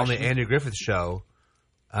wondering that question. on the Andy Griffith Show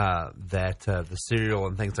that the cereal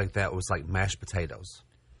and things like that was like mashed potatoes.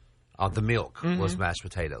 The milk was mashed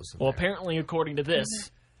potatoes. Well, apparently, according to this,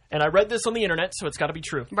 and I read this on the internet, so it's got to be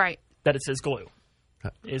true. Right. That it says glue.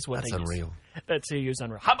 Is what That's they unreal. use. That's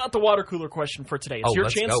unreal. How about the water cooler question for today? It's your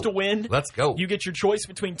let's chance go. to win. Let's go. You get your choice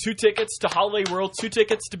between 2 tickets to Holiday World, 2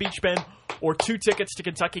 tickets to Beach Bend, or 2 tickets to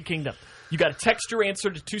Kentucky Kingdom. You got to text your answer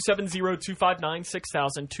to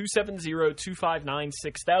 270-259-6000, 270-259-6000.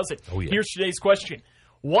 Oh, yeah. Here's today's question.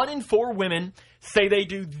 1 in 4 women say they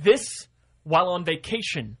do this while on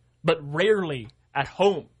vacation, but rarely at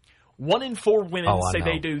home. 1 in 4 women say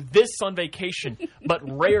they do this on vacation, but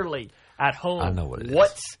rarely at home. I know what it is.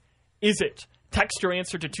 What is it? Text your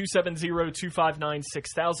answer to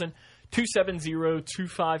 270-259-6000,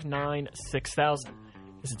 270-259-6000.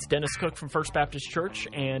 It's Dennis Cook from First Baptist Church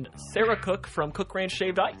and Sarah Cook from Cook Ranch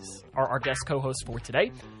Shaved Ice are our guest co-hosts for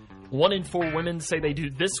today. 1 in 4 women say they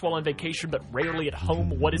do this while on vacation, but rarely at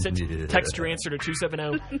home. What is it? Yeah. Text your answer to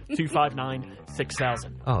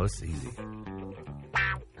 270-259-6000. Oh, this is easy.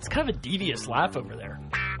 It's kind of a devious laugh over there.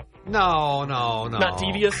 No. Not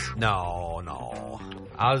devious? No.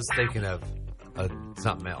 I was thinking of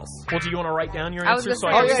something else. Well, do you want to write down your I was answer?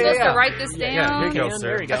 going to say, are we supposed to write this down? Yeah, here you go, sir.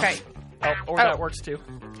 There you go. Okay. Oh, or that works too.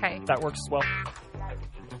 Okay. That works as well.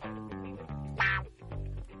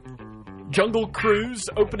 Jungle Cruise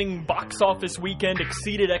opening box office weekend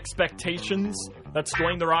exceeded expectations. That's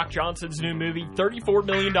Dwayne "The Rock" Johnson's new movie. $34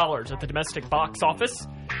 million at the domestic box office.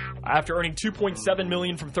 After earning $2.7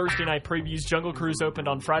 million from Thursday night previews, Jungle Cruise opened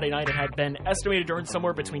on Friday night. It had been estimated to earn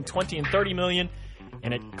somewhere between $20 and $30 million,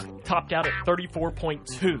 and it topped out at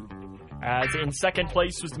 $34.2. As in second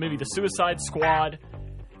place was the movie The Suicide Squad.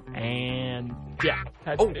 And,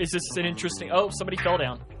 is this an interesting... Oh, somebody fell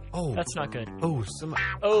down. Oh. That's not good. Oh,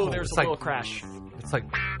 There's a little crash. It's like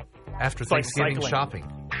after like Thanksgiving cycling.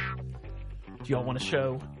 shopping. Do y'all want to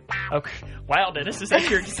show... Okay. Wow, Dennis, is that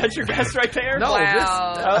your guess right there? No,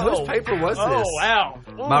 Wow. whose paper was this? Oh, wow.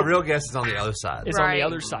 Ooh. My real guess is on the other side. Is on the Right.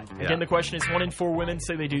 other side. Yeah. Again, the question is 1 in 4 women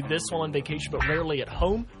say they do this while on vacation, but rarely at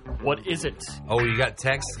home. What is it? Oh, you got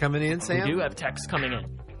texts coming in, Sam? We do have texts coming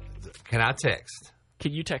in. Can I text?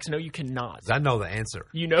 Can you text? No, you cannot. 'Cause I know the answer.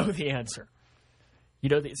 You know the answer.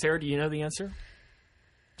 Sarah, do you know the answer?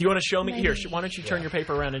 Do you want to show me? Maybe. Here, why don't you turn your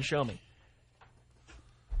paper around and show me?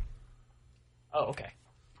 Oh, okay.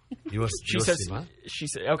 You want She to says. see mine? She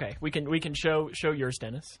said, "Okay, we can show yours,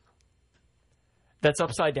 Dennis. That's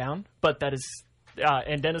upside down, but that is,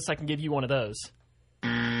 and Dennis, I can give you one of those.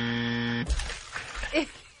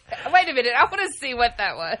 Wait a minute. I want to see what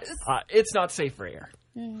that was. It's not safe for air.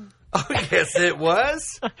 Oh, yes, it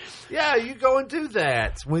was. Yeah, you go and do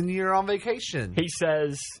that when you're on vacation. He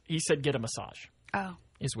said get a massage Oh.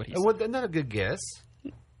 is what he said. Well, not a good guess.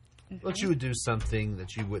 But you would do something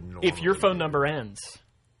that you wouldn't normally If your phone do. number ends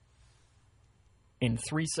in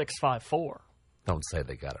 3654, Don't say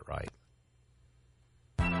they got it right.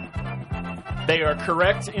 they are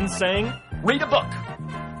correct in saying read a book.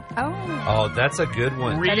 Oh. Oh, that's a good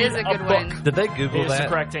one. Read That is a good book. one. Did they Google Is that? the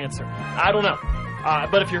correct answer. I don't know.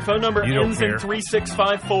 But if your phone number You don't ends in care.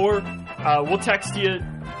 3654, we'll text you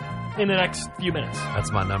in the next few minutes.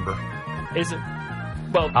 That's my number. Is it?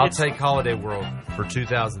 Well, I'll it's, take Holiday World for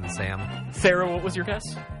 2,000, Sam. Sarah, what was your guess?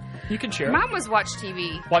 You can share. Mine was watch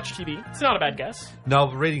TV. Watch TV. It's not a bad guess. No,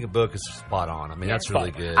 but reading a book is spot on. I mean, that's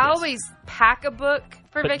really good. I always pack a book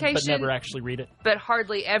for But vacation, never actually read it. but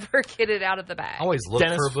hardly ever get it out of the bag. I always look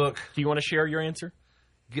Dennis, for a book. do you want to share your answer?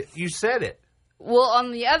 You said it. Well,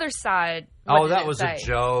 on the other side, what did that it was say? a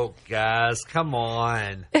joke, guys. Come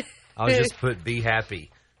on. I was just put be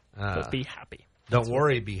happy. But be happy. Don't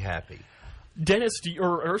worry, be happy. Dennis,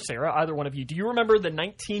 or Sarah, either one of you, do you remember the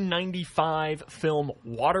 1995 film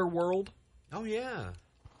Waterworld? Oh, yeah.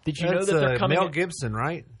 Did you know that they're coming? Mel Gibson,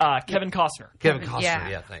 right? Kevin Costner. Kevin Costner, Yeah.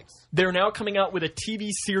 yeah, thanks. They're now coming out with a TV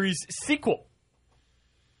series sequel.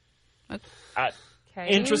 Okay.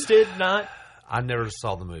 Interested? Not? I never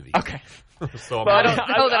saw the movie. Okay. So I don't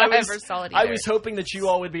know that I ever saw it I either. was hoping that you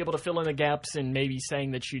all would be able to fill in the gaps and maybe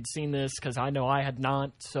saying that you'd seen this because I know I had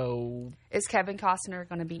not. So Is Kevin Costner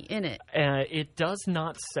going to be in it? it does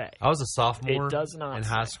not say. I was a sophomore It does not in say.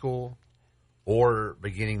 high school or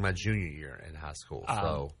beginning my junior year in high school.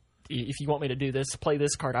 So If you want me to do this, play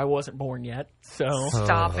this card. I wasn't born yet, so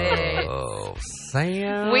Stop it. Oh,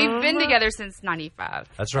 Sam. We've been together since 95.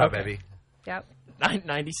 That's right, Okay. Yep.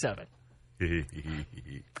 97. baby.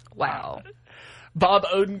 Wow. Bob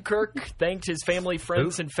Odenkirk thanked his family,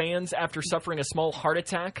 friends, and fans after suffering a small heart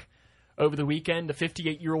attack over the weekend. The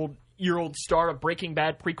 58-year-old 38-year-old star of Breaking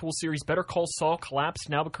Bad prequel series Better Call Saul collapsed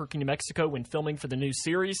in Albuquerque, New Mexico when filming for the new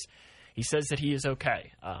series. He says that he is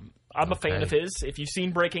okay. I'm a fan of his. If you've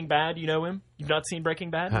seen Breaking Bad, you know him. You've not seen Breaking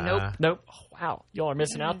Bad? Nope. Oh, wow. Y'all are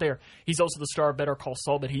missing out there. He's also the star of Better Call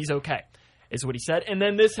Saul, but he's okay, is what he said. And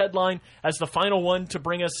then this headline as the final one to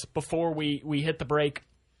bring us before we hit the break.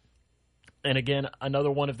 And again, another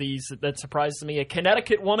one of these that surprised me. A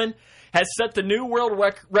Connecticut woman has set the new world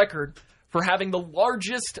record for having the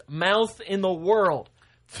largest mouth in the world.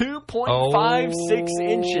 2.56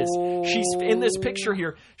 inches. She's in this picture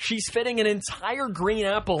here. She's fitting an entire green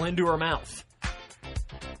apple into her mouth.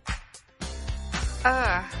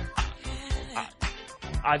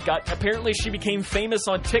 Apparently she became famous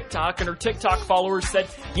on TikTok, and her TikTok followers said,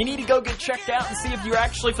 you need to go get checked out and see if you're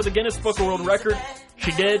actually for the Guinness Book of World Record.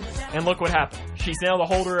 She did, and look what happened. She's now the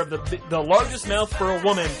holder of the largest mouth for a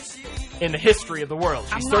woman in the history of the world.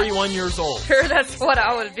 She's 31 years old. Sure, that's what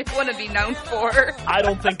I would want to be known for. I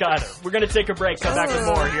don't think either. We're going to take a break. Come back with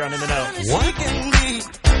more here on In the Know. What?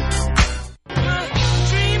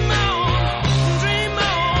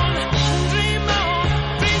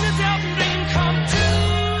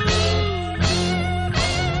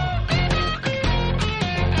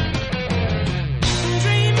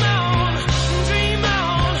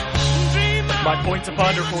 My point to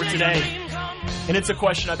ponder for today. And it's a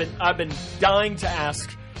question I've been dying to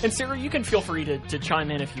ask. And Sarah, you can feel free to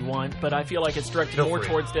chime in if you want, but I feel like it's directed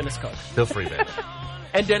towards Dennis Cook. Feel free, man.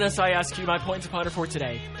 And Dennis, I ask you my point to ponder for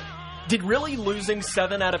today. Did really losing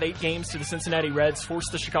 7 out of 8 games to the Cincinnati Reds force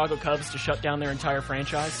the Chicago Cubs to shut down their entire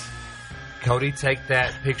franchise? Cody, take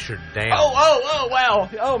that picture down. Oh, wow.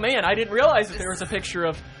 Oh, man, I didn't realize that there was a picture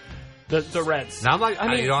of the Reds. Now,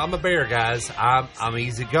 I'm a bear, guys. I'm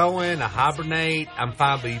easygoing. I hibernate. I'm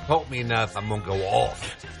fine, but you poke me enough, I'm going to go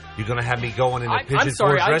off. You're going to have me going in a Pigeon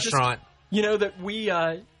Forge restaurant.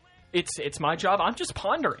 It's my job. I'm just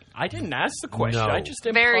pondering. I didn't ask the question. No. I just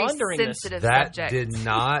am Very pondering sensitive this. That subject. did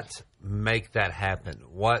not make that happen.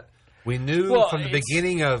 What we knew from the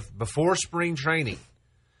beginning of before spring training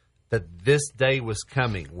that this day was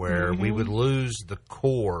coming where we would lose the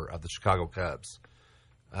core of the Chicago Cubs.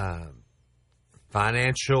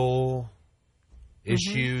 Financial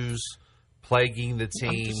issues plaguing the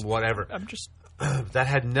team, whatever. That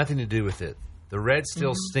had nothing to do with it. The Reds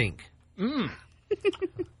still stink.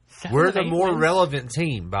 We're the more relevant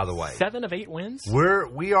team, by the way. 7 of 8 wins?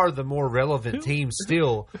 We are the more relevant team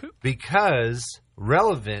still because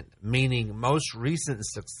relevant, meaning most recent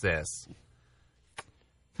success,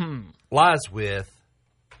 lies with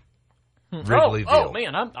Wrigleyville. Oh,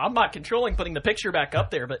 man, I'm not controlling putting the picture back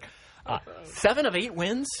up there, but 7 of 8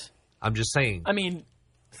 wins? I'm just saying. I mean,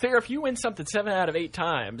 Sarah, if you win something 7 out of 8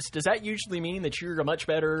 times, does that usually mean that you're much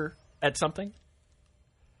better at something?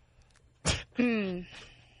 I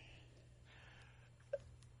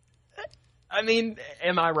mean,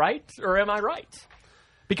 am I right or am I right?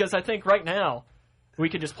 Because I think right now we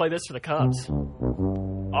could just play this for the Cubs. Oh,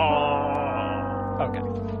 okay.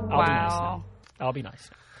 I'll be nice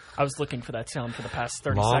now. I was looking for that sound for the past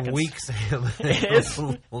 30 seconds. Long week, Sam. It's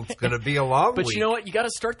going to be a long week. But you know what? You got to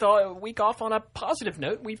start the week off on a positive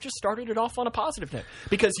note. We've just started it off on a positive note.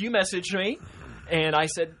 Because you messaged me, and I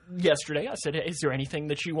said yesterday, is there anything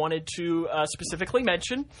that you wanted to specifically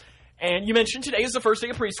mention? And you mentioned today is the first day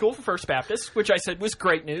of preschool for First Baptist, which I said was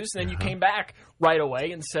great news. And then you came back right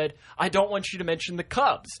away and said, I don't want you to mention the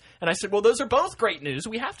Cubs. And I said, well, those are both great news.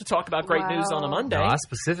 We have to talk about great news on a Monday. No, I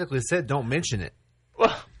specifically said don't mention it.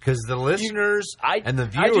 Well, because the listeners and the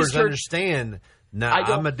viewers understand. No,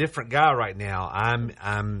 I'm a different guy right now.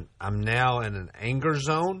 I'm now in an anger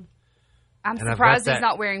zone. I'm surprised he's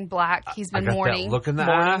not wearing black. He's been mourning. Look in the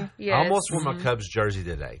eye. Yes. I almost wore my Cubs jersey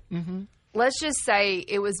today. Let's just say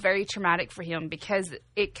it was very traumatic for him because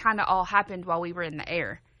it kind of all happened while we were in the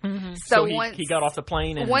air. So he got off the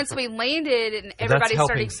plane. And once we landed and everybody that's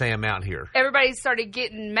helping Sam out here. Everybody started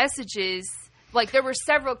getting messages. Like, there were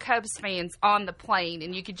several Cubs fans on the plane,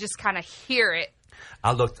 and you could just kind of hear it.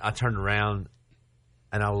 I turned around,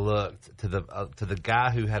 and I looked to the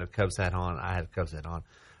guy who had a Cubs hat on. I had a Cubs hat on.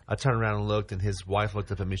 I turned around and looked, and his wife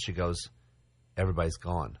looked up at me. She goes, everybody's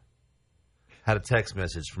gone. Had a text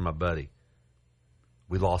message from my buddy.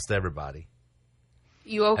 We lost everybody.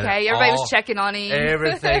 You okay? Everybody was checking on him.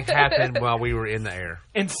 Everything happened while we were in the air.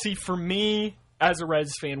 And see, for me, as a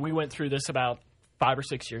Reds fan, we went through this about 5 or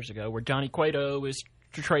 6 years ago, where Johnny Cueto was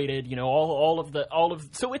traded. You know,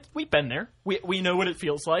 so we've been there. We know what it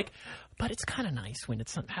feels like, but it's kind of nice when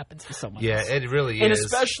happens to someone else. Yeah, it really is, and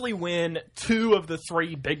especially when 2 of the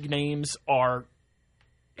 3 big names are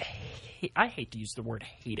I hate to use the word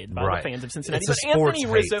hated by Right. the fans of Cincinnati, It's a but Anthony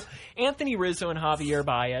sports Anthony Rizzo and Javier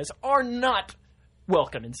Baez are not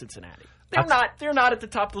welcome in Cincinnati. They're That's- not at the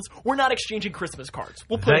top of the list. We're not exchanging Christmas cards.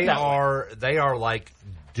 We'll put it that way. They are like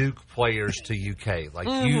Duke players to UK. Like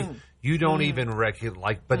you don't even reckon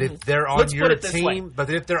but if they're on Let's put your it this way. team, but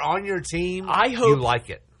if they're on your team, I hope you like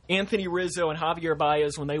it. Anthony Rizzo and Javier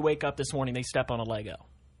Baez, when they wake up this morning, they step on a Lego.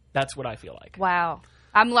 That's what I feel like. Wow.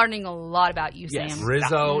 I'm learning a lot about you, Yes. Sam.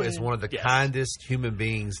 Rizzo is one of the Yes. kindest human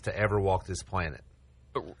beings to ever walk this planet.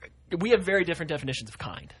 We have very different definitions of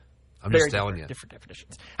kind. I'm Very just telling you. different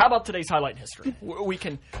definitions. How about today's highlight in history? We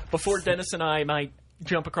can, before Dennis and I might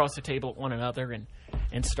jump across the table at one another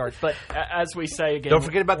and start. But as we say again, Don't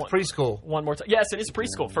forget about the preschool. One more time. Yes, it is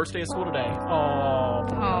preschool. First day of school today. Oh,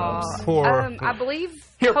 Aw. Poor. I believe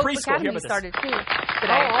Here, Hope preschool. Academy Here about this. started too.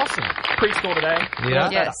 awesome. Preschool today. Yeah.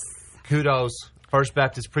 Yes. Kudos. First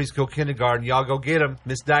Baptist Preschool Kindergarten. Y'all go get them.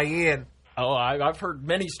 Miss Diane. Oh, I've heard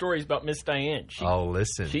many stories about Miss Diane.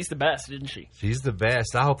 Listen. She's the best, isn't she? She's the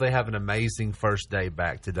best. I hope they have an amazing first day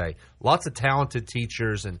back today. Lots of talented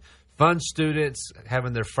teachers and fun students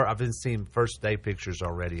having their I've been seeing first day pictures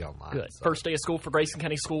already online. Good. So. First day of school for Grayson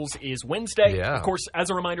County Schools is Wednesday. Yeah. Of course, as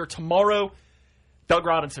a reminder, tomorrow, Doug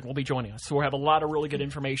Robinson will be joining us. So we'll have a lot of really good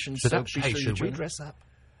information. Should you we dress up?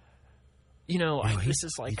 This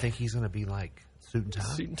is You like think he's going to be like suit and tie?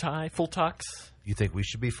 suit and tie, full tux. You think we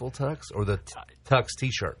should be full tux or the tux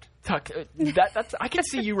T-shirt? Tuck. That's. I can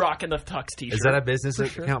see you rocking the tux t-shirt. Is that a business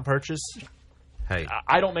sure. account purchase? Hey,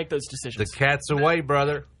 I don't make those the decisions. cat's away,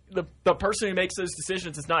 brother. The person who makes those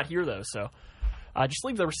decisions is not here though. So just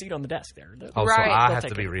leave the receipt on the desk there. Oh, Right. so I They'll have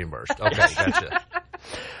take to be it. reimbursed. Okay, gotcha.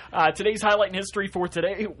 Today's highlight in history for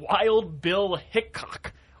today: Wild Bill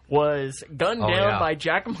Hickok was gunned down yeah. by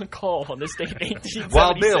Jack McCall on this date in 1876.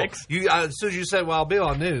 Wild Bill. As soon as you said Wild Bill,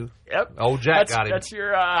 I knew. Yep. Old Jack that's, got him. That's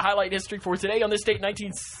your highlight history for today. On this date in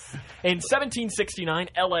 1769,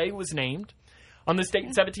 L.A. was named. On this date in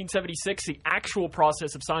 1776, the actual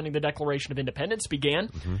process of signing the Declaration of Independence began.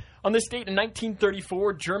 Mm-hmm. On this date in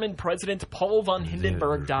 1934, German President Paul von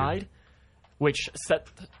Hindenburg died, which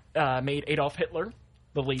made Adolf Hitler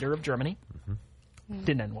the leader of Germany. Mm-hmm.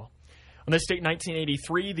 Didn't end well. On this date in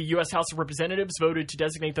 1983, the U.S. House of Representatives voted to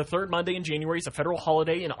designate the third Monday in January as a federal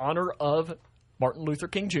holiday in honor of Martin Luther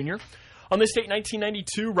King Jr. On this date in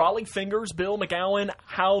 1992, Raleigh Fingers, Bill McGowan,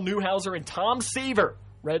 Hal Newhouser, and Tom Seaver,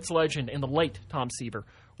 Reds legend and the late Tom Seaver,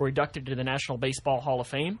 were inducted to the National Baseball Hall of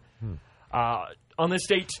Fame. On this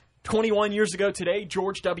date, 21 years ago today,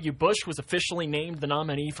 George W. Bush was officially named the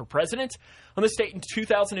nominee for president. On this date in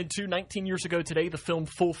 2002, 19 years ago today, the film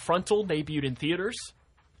Full Frontal debuted in theaters.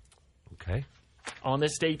 Okay. On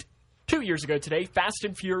this date, 2 years ago today, Fast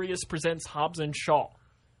and Furious presents Hobbs and Shaw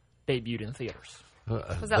debuted in theaters.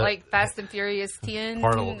 Was that like Fast and Furious 10?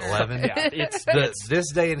 Part or- 11? Yeah, it's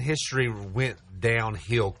This day in history went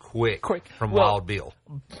downhill quick from Well, Wild Bill.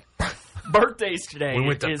 birthdays today. We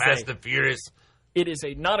went to is Fast and Furious. It is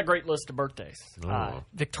not a great list of birthdays. Oh.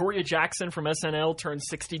 Victoria Jackson from SNL turns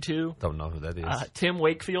 62. Don't know who that is. Tim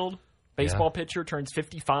Wakefield, baseball pitcher, turns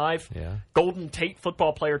 55. Yeah. Golden Tate,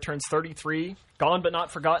 football player, turns 33. Gone but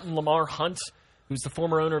not forgotten, Lamar Hunt, who's the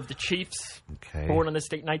former owner of the Chiefs, Okay. born on this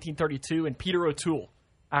date in 1932. And Peter O'Toole,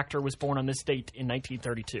 actor, was born on this date in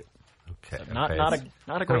 1932. Okay. Not okay.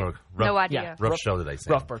 a great, Rough, No idea. yeah, rough show today,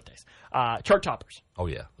 Sam. rough birthdays. Chart toppers, Oh,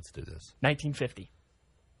 yeah. Let's do this. 1950.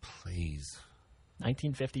 Please.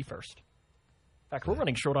 1950 first. In fact, we're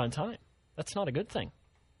running short on time. That's not a good thing.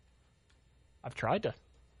 I've tried to.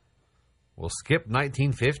 We'll skip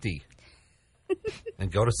 1950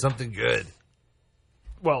 and go to something good.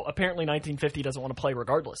 Well, apparently 1950 doesn't want to play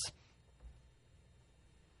regardless.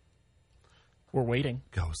 We're waiting.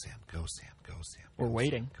 Go, Sam. Go, Sam. Go, Sam. We're Go,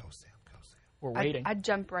 waiting. Sam. Go, Sam. Go, Sam. We're waiting. I'd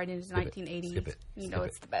jump right into 1980. Skip it. You Skip know it.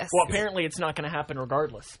 it's the best. Well, apparently it's not going to happen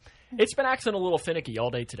regardless. It's been acting a little finicky all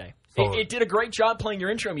day today. So- It did a great job playing your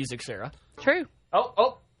intro music, Sarah. True.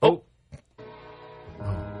 Oh.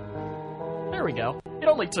 There we go. It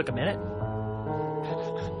only took a minute.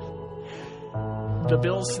 The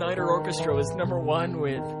Bill Snyder Orchestra was #1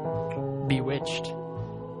 with Bewitched.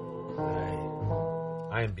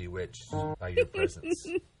 I am bewitched by your presence.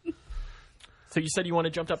 So you said you want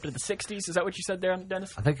to jump up to the 60s? Is that what you said there,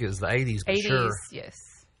 Dennis? I think it was the 80s, but 80s, sure. yes.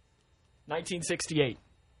 1968.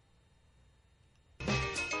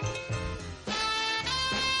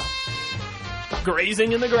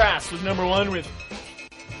 Grazing in the Grass was #1 with...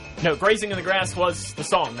 No, Grazing in the Grass was the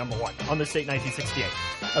song #1 on this date,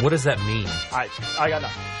 1968. What does that mean? I got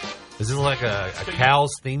nothing. Is this like a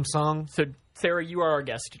cow's theme song? So, Sarah, you are our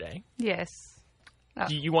guest today. Yes.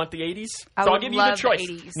 Do you want the 80s? I So I'll would give you the love the choice.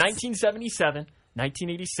 80s. 1977,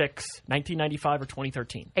 1986, 1995, or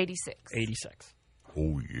 2013? 86. 86.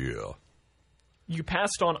 Oh, yeah. You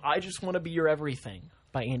passed on I Just Want to Be Your Everything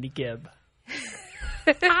by Andy Gibb.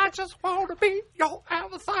 I just want to be your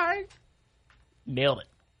everything. Nailed it.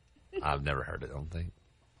 I've never heard it, I don't think.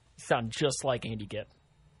 You sound just like Andy Gibb.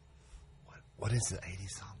 What is the 80s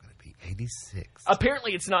song going to be? 86.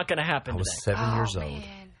 Apparently, it's not going to happen I was today. 7 years old.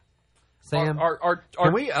 Man. Sam,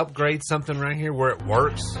 can we upgrade something right here where it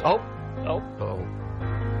works? Oh, Oh,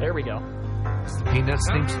 there we go. it's the Peanuts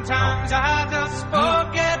theme song. Sometimes I just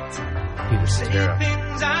forget Peter Cetera.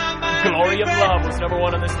 things I might Glory of regret. Love was number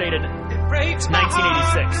one on the state in It breaks my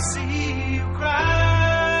heart 1986. to see you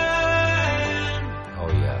crying. Oh,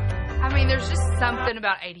 yeah. I mean, there's just something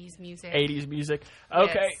about 80s music. 80s music.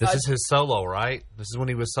 Okay. Yes. This is his solo, right? This is when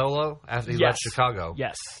he was solo after he left Chicago.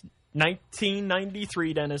 Yes.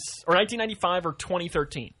 1993, Dennis. Or 1995 or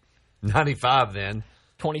 2013. 95 then.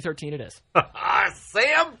 2013 it is.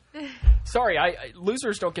 Sam? Sorry,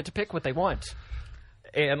 losers don't get to pick what they want.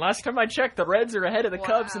 And last time I checked, the Reds are ahead of the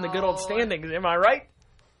Cubs in the good old Wow. standings. Am I right?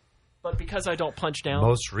 But because I don't punch down.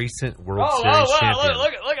 Most recent World Oh, Series wow, champion.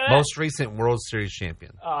 look at that. Most recent World Series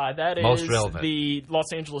champion. That is most relevant. the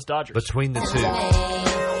Los Angeles Dodgers. Between the two.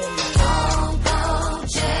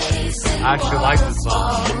 I actually like this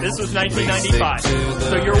song. This was 1995.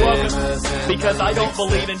 So you're welcome. Because I don't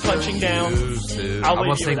believe in punching down. I'll I'm leave going to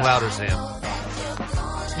you sing with that. louder, Sam.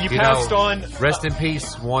 You You passed know, on. Rest in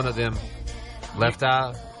peace, one of them. Left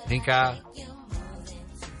eye, pink eye.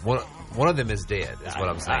 One of them is dead, is what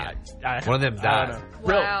I'm saying. One of them I died. don't know.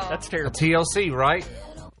 Really? Wow. That's terrible. TLC, right?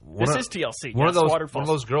 This is TLC. One of Yes, those Waterfalls. one of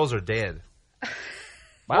those girls are dead.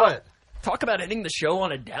 What? Talk about ending the show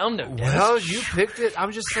on a down note, Dennis. Well, you picked it.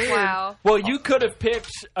 I'm just saying. Wow. Well, you could have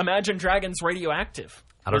picked Imagine Dragons Radioactive.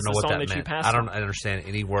 I don't was know the what song that you meant. passed I don't on. understand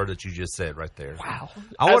any word that you just said right there. Wow.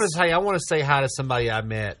 I want to tell you. I want to say hi to somebody I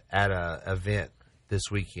met at a event this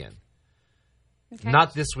weekend. Okay.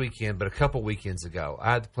 Not this weekend, but a couple weekends ago.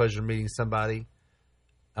 I had the pleasure of meeting somebody,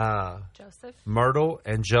 Joseph? Myrtle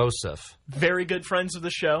and Joseph. Very good friends of the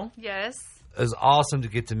show. Yes. It was awesome to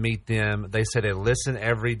get to meet them. They said they listen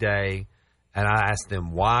every day, and I asked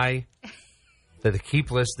them why. That they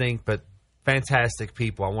keep listening, but fantastic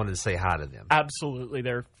people. I wanted to say hi to them. Absolutely.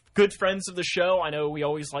 They're good friends of the show. I know we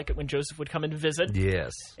always like it when Joseph would come in to visit.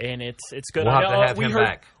 Yes. And it's good. We'll I have know to have we him heard,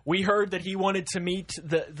 back. We heard that he wanted to meet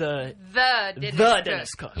the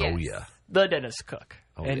Dennis Cook. Yes. Oh, yeah. The Dennis Cook.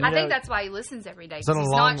 Oh, And, yeah. I you think know, that's why he listens every day. It's 'Cause on a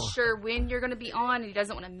he's long- not sure when you're going to be on, and he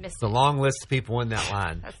doesn't want to miss It's a it. long list of people in that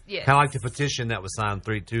line. yes. Kind of like the petition that was signed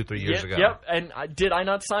 3 years ago. Yep. And did I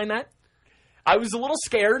not sign that? I was a little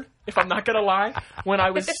scared, if I'm not going to lie, when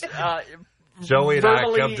I was Joey and I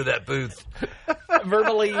verbally- come to that booth.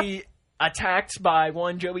 verbally attacked by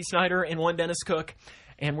one Joey Snyder and one Dennis Cook,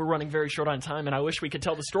 and we're running very short on time, and I wish we could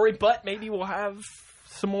tell the story, but maybe we'll have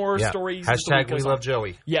some more Yeah. stories. as the week Hashtag we goes love on.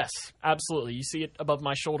 Joey. Yes, absolutely. You see it above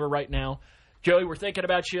my shoulder right now. Joey, we're thinking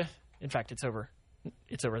about you. In fact, it's over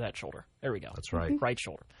that shoulder. There we go. That's right. Right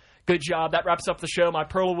shoulder. Good job. That wraps up the show. My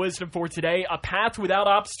pearl of wisdom for today: a path without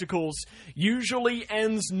obstacles usually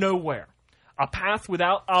ends nowhere. A path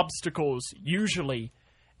without obstacles usually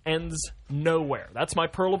ends nowhere. That's my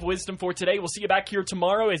pearl of wisdom for today. We'll see you back here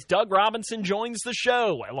tomorrow as Doug Robinson joins the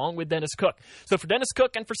show along with Dennis Cook. So for Dennis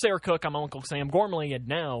Cook and for Sarah Cook, I'm Uncle Sam Gormley, and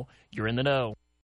now you're in the know.